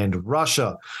campaign and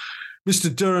Russia.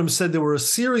 Mr. Durham said there were a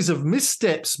series of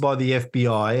missteps by the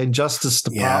FBI and Justice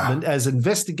Department as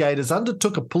investigators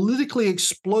undertook a politically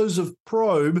explosive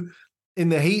probe in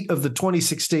the heat of the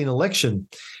 2016 election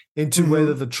into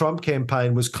whether the Trump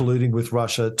campaign was colluding with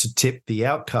Russia to tip the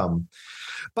outcome.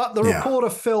 But the reporter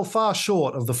fell far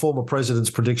short of the former president's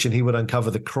prediction he would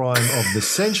uncover the crime of the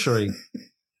century.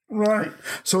 Right.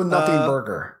 So a nothing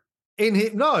burger.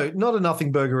 No, not a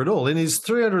nothing burger at all. In his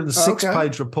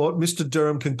 306-page report, Mr.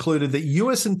 Durham concluded that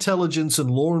U.S. intelligence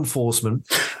and law enforcement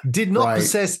did not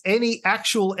possess any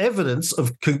actual evidence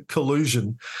of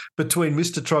collusion between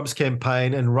Mr. Trump's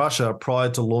campaign and Russia prior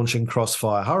to launching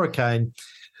Crossfire Hurricane.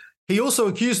 He also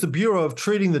accused the Bureau of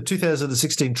treating the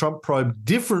 2016 Trump probe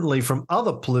differently from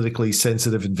other politically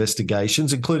sensitive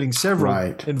investigations, including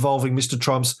several involving Mr.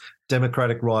 Trump's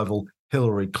Democratic rival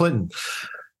Hillary Clinton.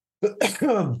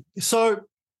 So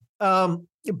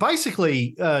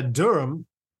basically, Durham,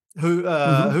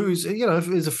 who's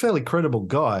is a fairly credible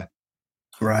guy,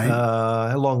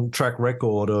 a long track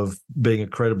record of being a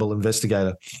credible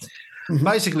investigator,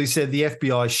 basically said the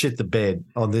FBI shit the bed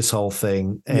on this whole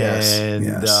thing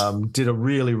and did a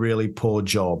really, really poor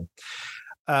job.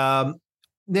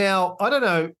 Now, I don't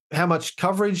know how much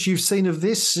coverage you've seen of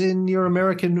this in your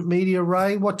American media,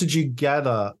 Ray. What did you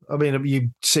gather? I mean, you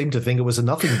seem to think it was a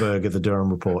nothing burger, the Durham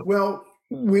report. Well,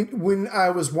 when I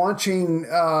was watching,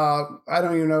 I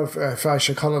don't even know if I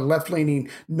should call it left-leaning,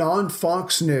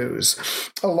 non-Fox News,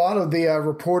 a lot of the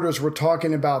reporters were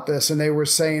talking about this, and they were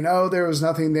saying, oh, there was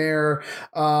nothing there.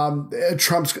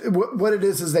 Trump's what it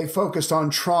is they focused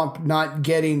on Trump not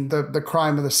getting the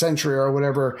crime of the century or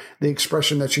whatever the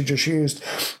expression that you just used.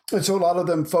 And so a lot of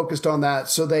them focused on that.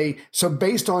 So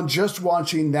based on just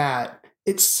watching that,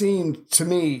 it seemed to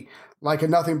me like a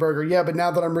nothing burger. Yeah, but now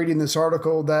that I'm reading this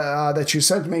article that you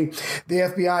sent me, the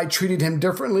FBI treated him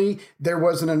differently. There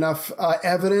wasn't enough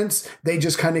evidence. They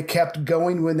just kind of kept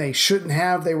going when they shouldn't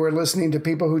have. They were listening to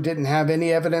people who didn't have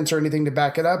any evidence or anything to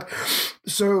back it up.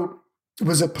 So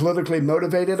was it politically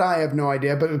motivated? I have no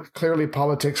idea, but clearly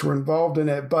politics were involved in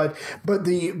it. But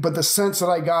the sense that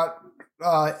I got,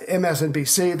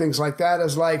 MSNBC, things like that,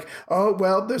 is like, oh,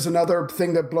 well, there's another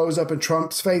thing that blows up in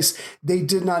Trump's face. They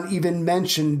did not even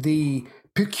mention the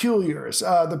peculiarities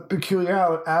of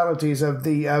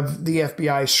the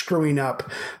FBI screwing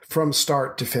up from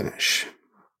start to finish.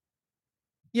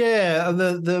 Yeah,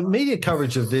 the media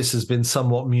coverage of this has been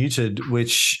somewhat muted,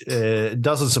 which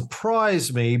doesn't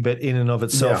surprise me, but in and of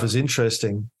itself is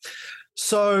interesting.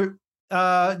 So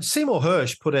Seymour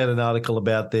Hersh put out an article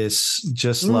about this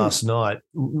just last night.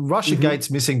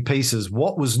 Russiagate's missing pieces.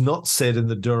 What was not said in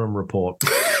the Durham report?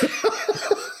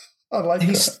 I like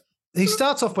that. He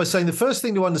starts off by saying the first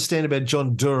thing to understand about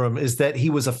John Durham is that he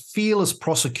was a fearless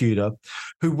prosecutor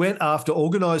who went after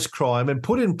organized crime and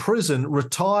put in prison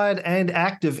retired and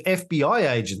active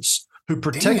FBI agents who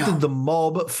protected the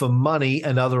mob for money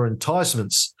and other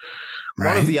enticements.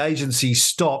 One of the agents he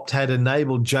stopped had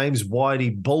enabled James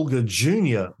Whitey Bulger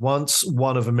Jr., once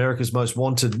one of America's most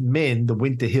wanted men, the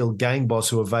Winter Hill gang boss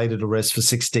who evaded arrest for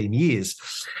 16 years.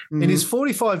 In his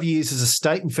 45 years as a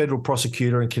state and federal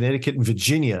prosecutor in Connecticut and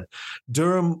Virginia,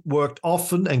 Durham worked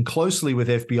often and closely with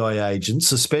FBI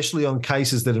agents, especially on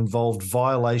cases that involved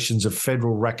violations of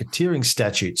federal racketeering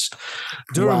statutes.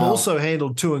 Durham also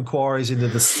handled 2 inquiries into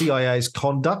the CIA's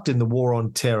conduct in the War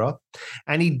on Terror,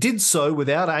 and he did so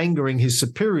without angering his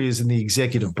superiors in the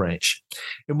executive branch.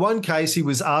 In one case, he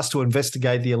was asked to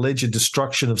investigate the alleged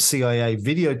destruction of CIA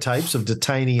videotapes of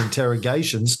detainee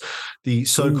interrogations, the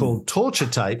so-called torture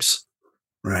tapes.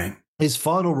 Right. His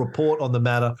final report on the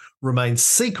matter remains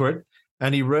secret,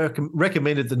 and he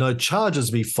recommended that no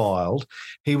charges be filed.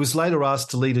 He was later asked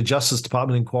to lead a Justice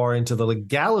Department inquiry into the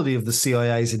legality of the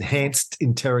CIA's enhanced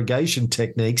interrogation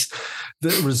techniques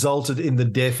that resulted in the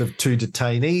death of 2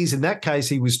 detainees. In that case,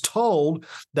 he was told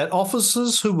that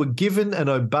officers who were given and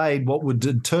obeyed what were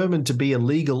determined to be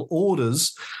illegal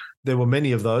orders, there were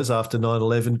many of those after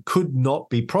 9/11, could not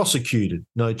be prosecuted.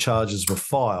 No charges were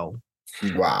filed.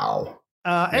 Wow.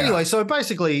 Anyway, so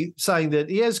basically saying that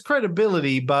he has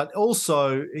credibility, but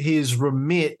also his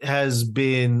remit has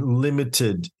been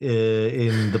limited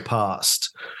in the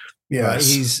past.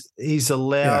 Yes. He's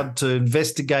allowed to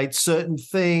investigate certain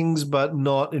things, but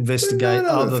not investigate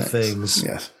other things.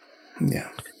 Yes. Yeah.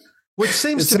 Which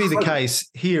seems to be the case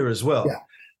here as well. Yeah.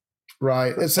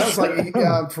 Right. It sounds like,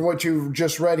 from what you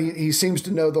just read, he seems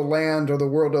to know the land or the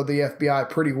world of the FBI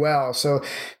pretty well. So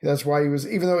that's why he was,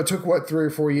 even though it took, 3 or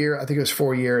 4 years, I think it was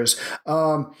 4 years.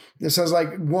 It sounds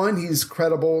like 1, he's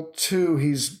credible, 2,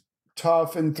 he's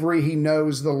tough, and 3, he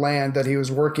knows the land that he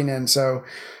was working in. So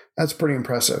that's pretty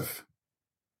impressive.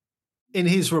 In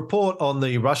his report on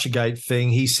the Russiagate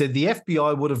thing, he said the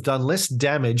FBI would have done less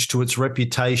damage to its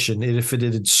reputation if it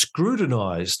had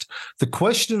scrutinized the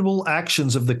questionable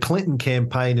actions of the Clinton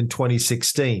campaign in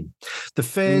 2016. The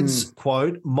feds,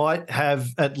 quote, might have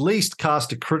at least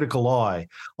cast a critical eye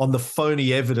on the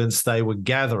phony evidence they were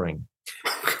gathering.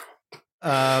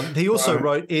 He also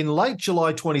wrote, in late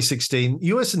July 2016,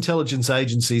 U.S. intelligence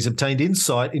agencies obtained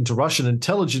insight into Russian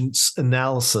intelligence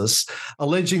analysis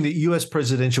alleging that U.S.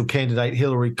 presidential candidate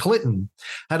Hillary Clinton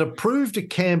had approved a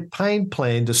campaign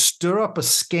plan to stir up a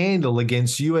scandal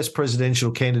against U.S. presidential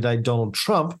candidate Donald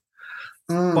Trump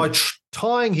by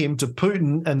tying him to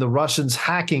Putin and the Russians'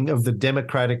 hacking of the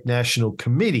Democratic National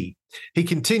Committee. He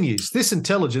continues, this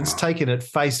intelligence, taken at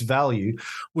face value,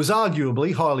 was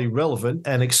arguably highly relevant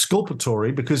and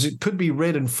exculpatory because it could be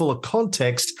read in fuller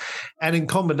context and in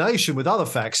combination with other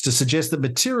facts to suggest that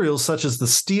materials such as the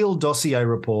Steele dossier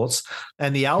reports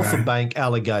and the Alpha Bank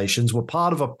allegations were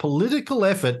part of a political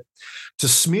effort to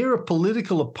smear a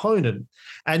political opponent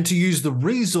and to use the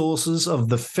resources of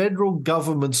the federal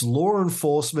government's law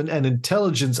enforcement and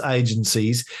intelligence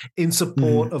agencies in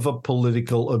support of a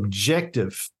political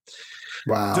objective.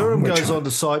 Wow. Durham goes on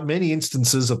to cite many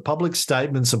instances of public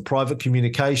statements and private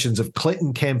communications of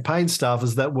Clinton campaign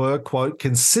staffers that were, quote,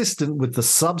 consistent with the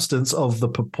substance of the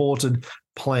purported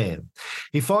plan.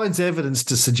 He finds evidence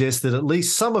to suggest that at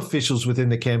least some officials within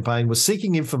the campaign were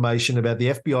seeking information about the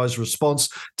FBI's response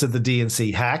to the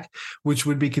DNC hack, which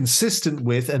would be consistent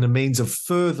with and a means of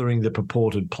furthering the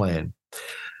purported plan.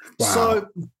 Wow. So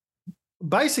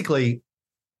basically,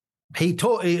 the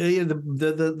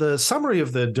summary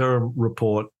of the Durham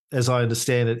report, as I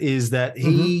understand it, is that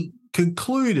he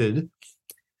concluded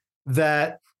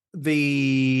that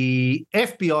the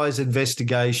FBI's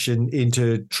investigation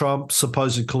into Trump's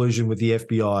supposed collusion with the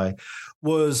FBI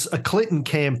was a Clinton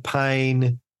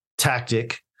campaign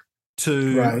tactic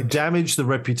to damage the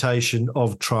reputation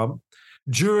of Trump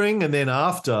during and then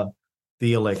after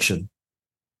the election.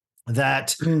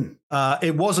 That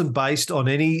it wasn't based on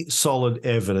any solid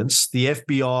evidence. The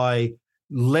FBI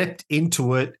leapt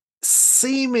into it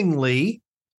seemingly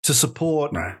to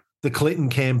support the Clinton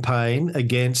campaign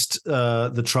against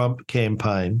the Trump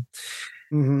campaign.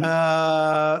 And,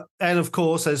 of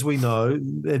course, as we know,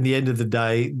 at the end of the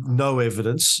day, no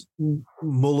evidence.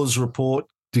 Mueller's report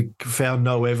found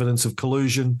no evidence of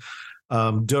collusion.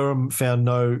 Durham found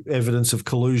no evidence of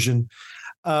collusion.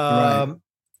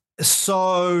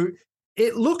 So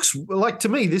it looks like, to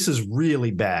me, this is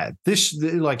really bad. This,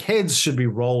 like, heads should be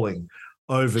rolling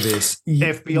over this.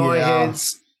 FBI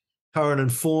heads, current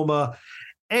and former,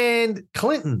 and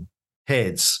Clinton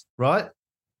heads, right?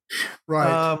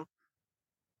 Right.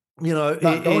 Not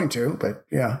going to, but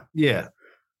yeah. Yeah.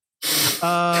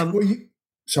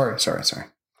 Sorry.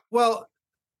 Well,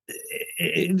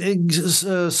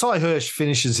 Cy Hirsch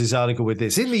finishes his article with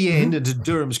this. In the end, and to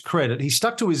Durham's credit, he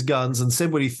stuck to his guns and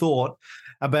said what he thought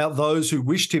about those who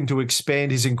wished him to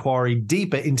expand his inquiry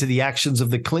deeper into the actions of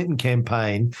the Clinton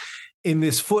campaign in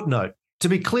this footnote. To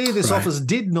be clear, this office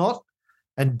did not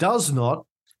and does not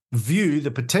view the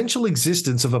potential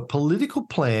existence of a political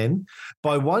plan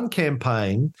by one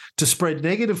campaign to spread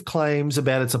negative claims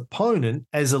about its opponent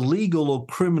as illegal or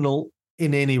criminal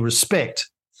in any respect.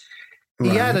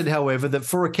 He added, however, that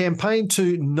for a campaign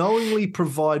to knowingly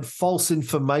provide false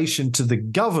information to the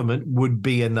government would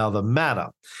be another matter.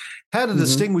 How to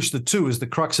distinguish the two is the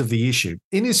crux of the issue.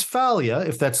 In his failure,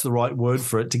 if that's the right word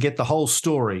for it, to get the whole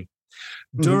story,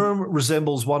 Durham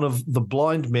resembles one of the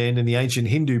blind men in the ancient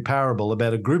Hindu parable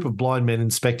about a group of blind men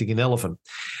inspecting an elephant.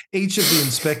 Each of the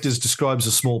inspectors describes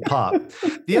a small part.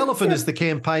 The elephant is the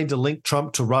campaign to link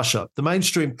Trump to Russia. The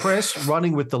mainstream press,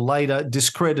 running with the later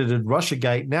discredited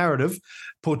Russiagate narrative,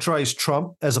 portrays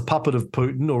Trump as a puppet of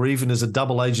Putin or even as a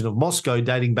double agent of Moscow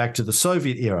dating back to the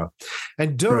Soviet era.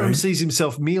 And Durham sees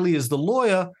himself merely as the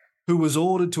lawyer who was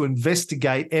ordered to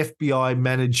investigate FBI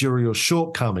managerial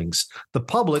shortcomings. The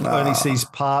public only sees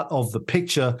part of the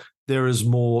picture. There is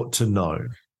more to know.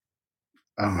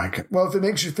 Oh, my God. Well, if it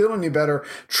makes you feel any better,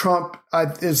 Trump,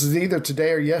 is either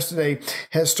today or yesterday,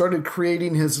 has started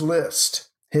creating his list,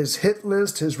 his hit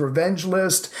list, his revenge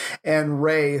list, and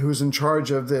Ray, who's in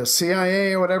charge of the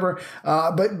CIA or whatever.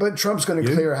 But Trump's going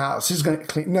to clear house. He's going to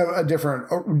clean, no, a different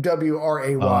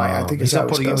WRAY, I think is how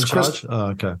it's putting him in spelled. charge? Oh,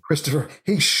 okay. Christopher,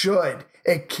 he should.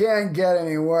 It can't get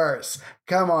any worse.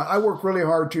 Come on. I work really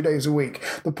hard 2 days a week.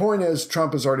 The point is,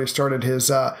 Trump has already started his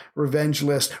revenge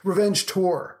list, revenge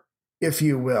tour, if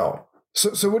you will.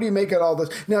 So what do you make of all this?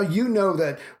 Now, you know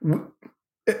that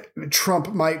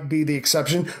Trump might be the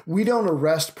exception. We don't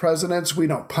arrest presidents. We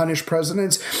don't punish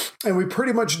presidents. And we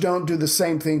pretty much don't do the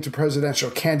same thing to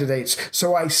presidential candidates.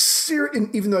 So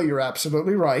even though you're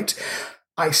absolutely right,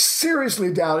 I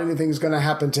seriously doubt anything's going to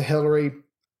happen to Hillary.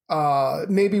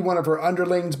 Maybe one of her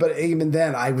underlings, but even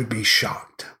then I would be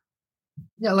shocked.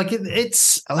 Yeah,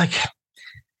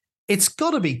 it's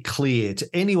got to be clear to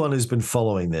anyone who's been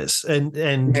following this and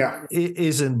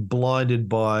isn't blinded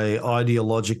by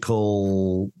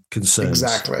ideological concerns.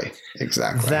 Exactly.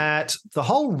 That the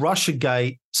whole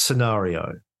Russiagate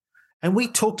scenario, and we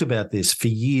talked about this for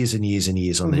years and years and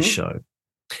years on this show,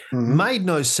 made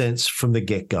no sense from the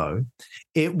get-go.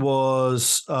 It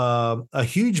was a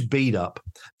huge beat-up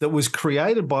that was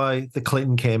created by the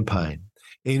Clinton campaign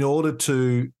in order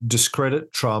to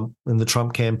discredit Trump and the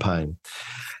Trump campaign.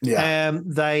 Yeah. And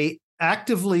they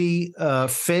actively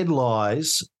fed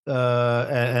lies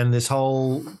and this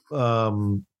whole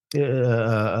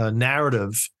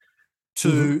narrative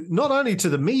to not only to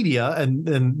the media and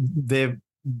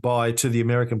thereby to the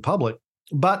American public,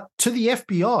 but to the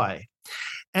FBI.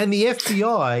 And the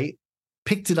FBI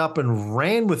picked it up and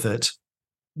ran with it.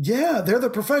 Yeah, they're the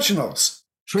professionals.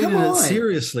 Treated it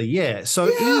seriously, yeah. So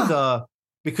either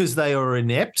because they are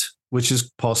inept, which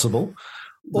is possible,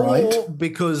 or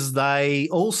because they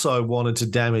also wanted to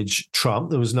damage Trump.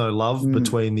 There was no love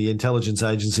between the intelligence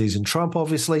agencies and Trump,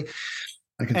 obviously.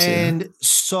 I can see that. And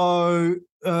so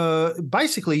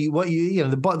basically what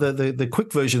the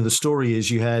quick version of the story is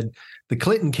you had the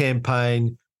Clinton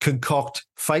campaign concoct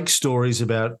fake stories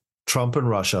about Trump and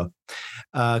Russia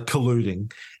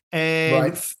colluding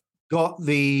and got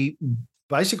the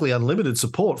basically unlimited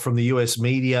support from the US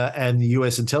media and the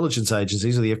US intelligence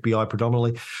agencies, or the FBI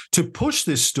predominantly, to push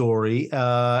this story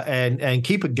and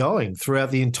keep it going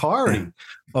throughout the entirety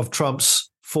of Trump's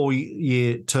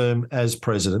 4-year term as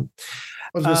president.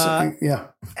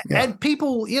 And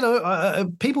people,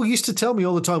 people used to tell me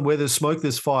all the time, where there's smoke,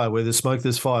 there's fire, where there's smoke,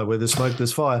 there's fire, where there's smoke,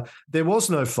 there's fire. There was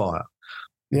no fire.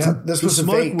 Yeah, this was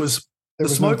smoke was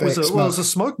a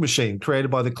smoke machine created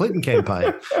by the Clinton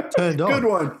campaign, turned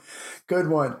on. Good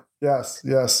one. Yes.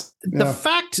 The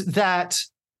fact that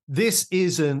this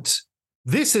isn't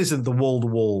the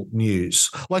wall-to-wall news.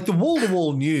 Like the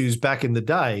wall-to-wall news back in the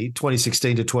day,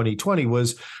 2016 to 2020,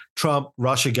 was Trump,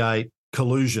 Russiagate,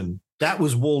 collusion. That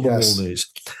was wall-to-wall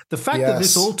news. The fact that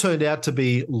this all turned out to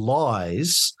be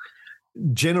lies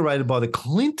generated by the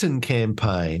Clinton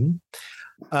campaign,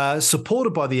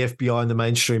 supported by the FBI and the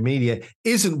mainstream media,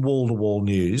 isn't wall-to-wall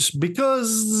news,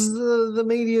 because the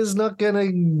media is not going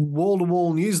to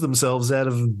wall-to-wall news themselves out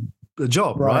of a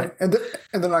job, right? And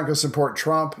they're not going to support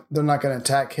Trump. They're not going to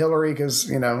attack Hillary because,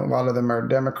 a lot of them are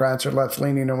Democrats or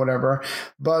left-leaning or whatever.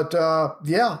 But,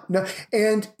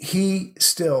 and he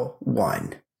still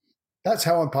won. That's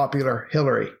how unpopular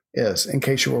Hillary is, in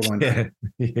case you were wondering.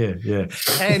 Yeah.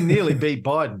 And nearly beat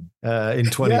Biden in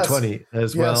 2020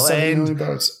 as well. And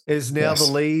is now the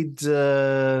lead,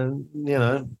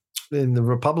 in the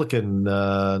Republican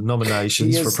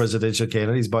nominations for presidential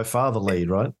candidate. He's by far the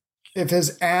lead, right? If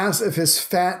his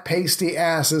fat, pasty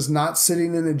ass is not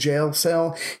sitting in a jail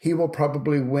cell, he will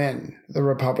probably win the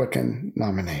Republican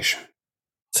nomination.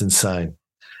 It's insane.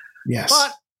 Yes.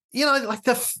 But, like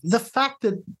the fact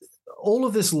that all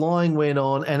of this lying went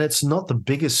on, and it's not the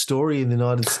biggest story in the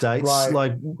United States. Right.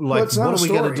 Like what are we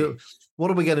going to do?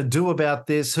 What are we going to do about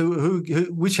this?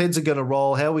 Which heads are going to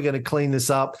roll? How are we going to clean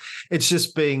this up? It's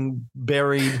just being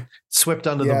buried, swept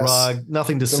under the rug.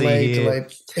 Nothing to see here.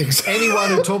 Exactly. Anyone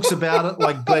who talks about it,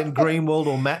 like Glenn Greenwald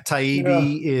or Matt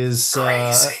Taibbi, is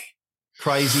crazy.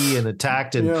 crazy and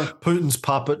attacked, and Putin's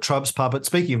puppet, Trump's puppet.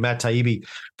 Speaking of Matt Taibbi,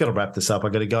 got to wrap this up. I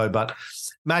got to go, but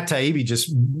Matt Taibbi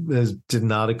just did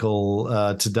an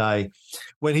article today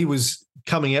when he was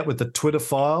coming out with the Twitter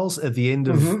files at the end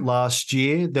of last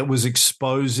year that was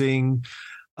exposing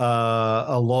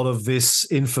a lot of this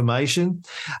information.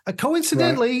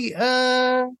 Coincidentally,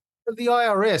 the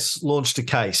IRS launched a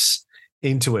case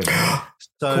into him.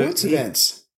 So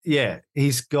Coincidence.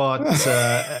 He's got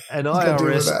an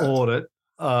IRS audit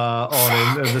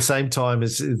on him at the same time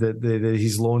as that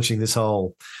he's launching this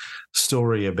whole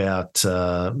story about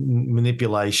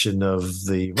manipulation of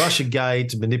the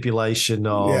Russiagate, manipulation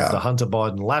of the Hunter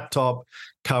Biden laptop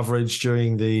coverage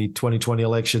during the 2020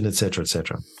 election, et cetera, et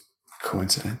cetera.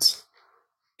 Coincidence.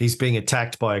 He's being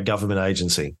attacked by a government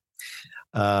agency.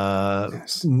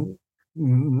 Yes.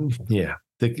 Yeah.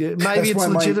 Maybe it's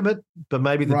legitimate, but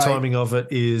maybe the timing of it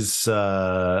is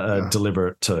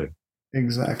deliberate too.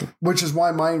 Exactly. Which is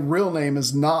why my real name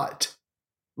is not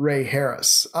Ray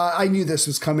Harris. I knew this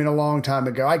was coming a long time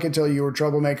ago. I could tell you were a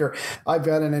troublemaker. I've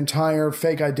got an entire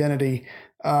fake identity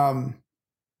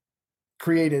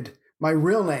created. My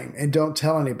real name, and don't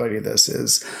tell anybody this,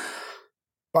 is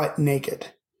Butt Naked.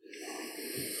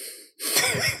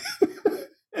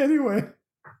 Anyway,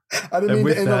 I didn't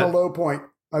mean to end on a low point.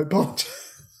 I apologize.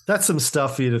 That's some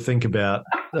stuff for you to think about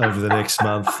over the next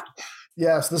month.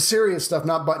 Yes, the serious stuff,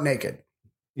 not butt naked.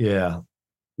 Yeah.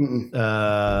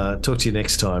 Talk to you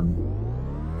next time.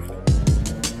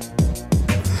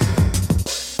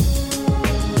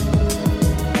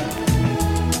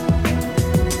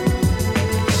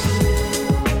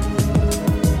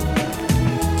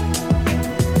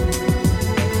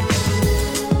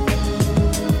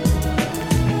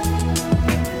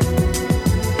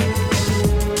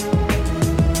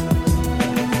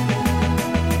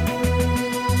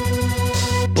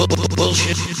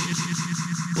 Bullshit.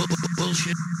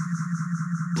 Bullshit.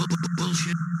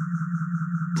 Bullshit.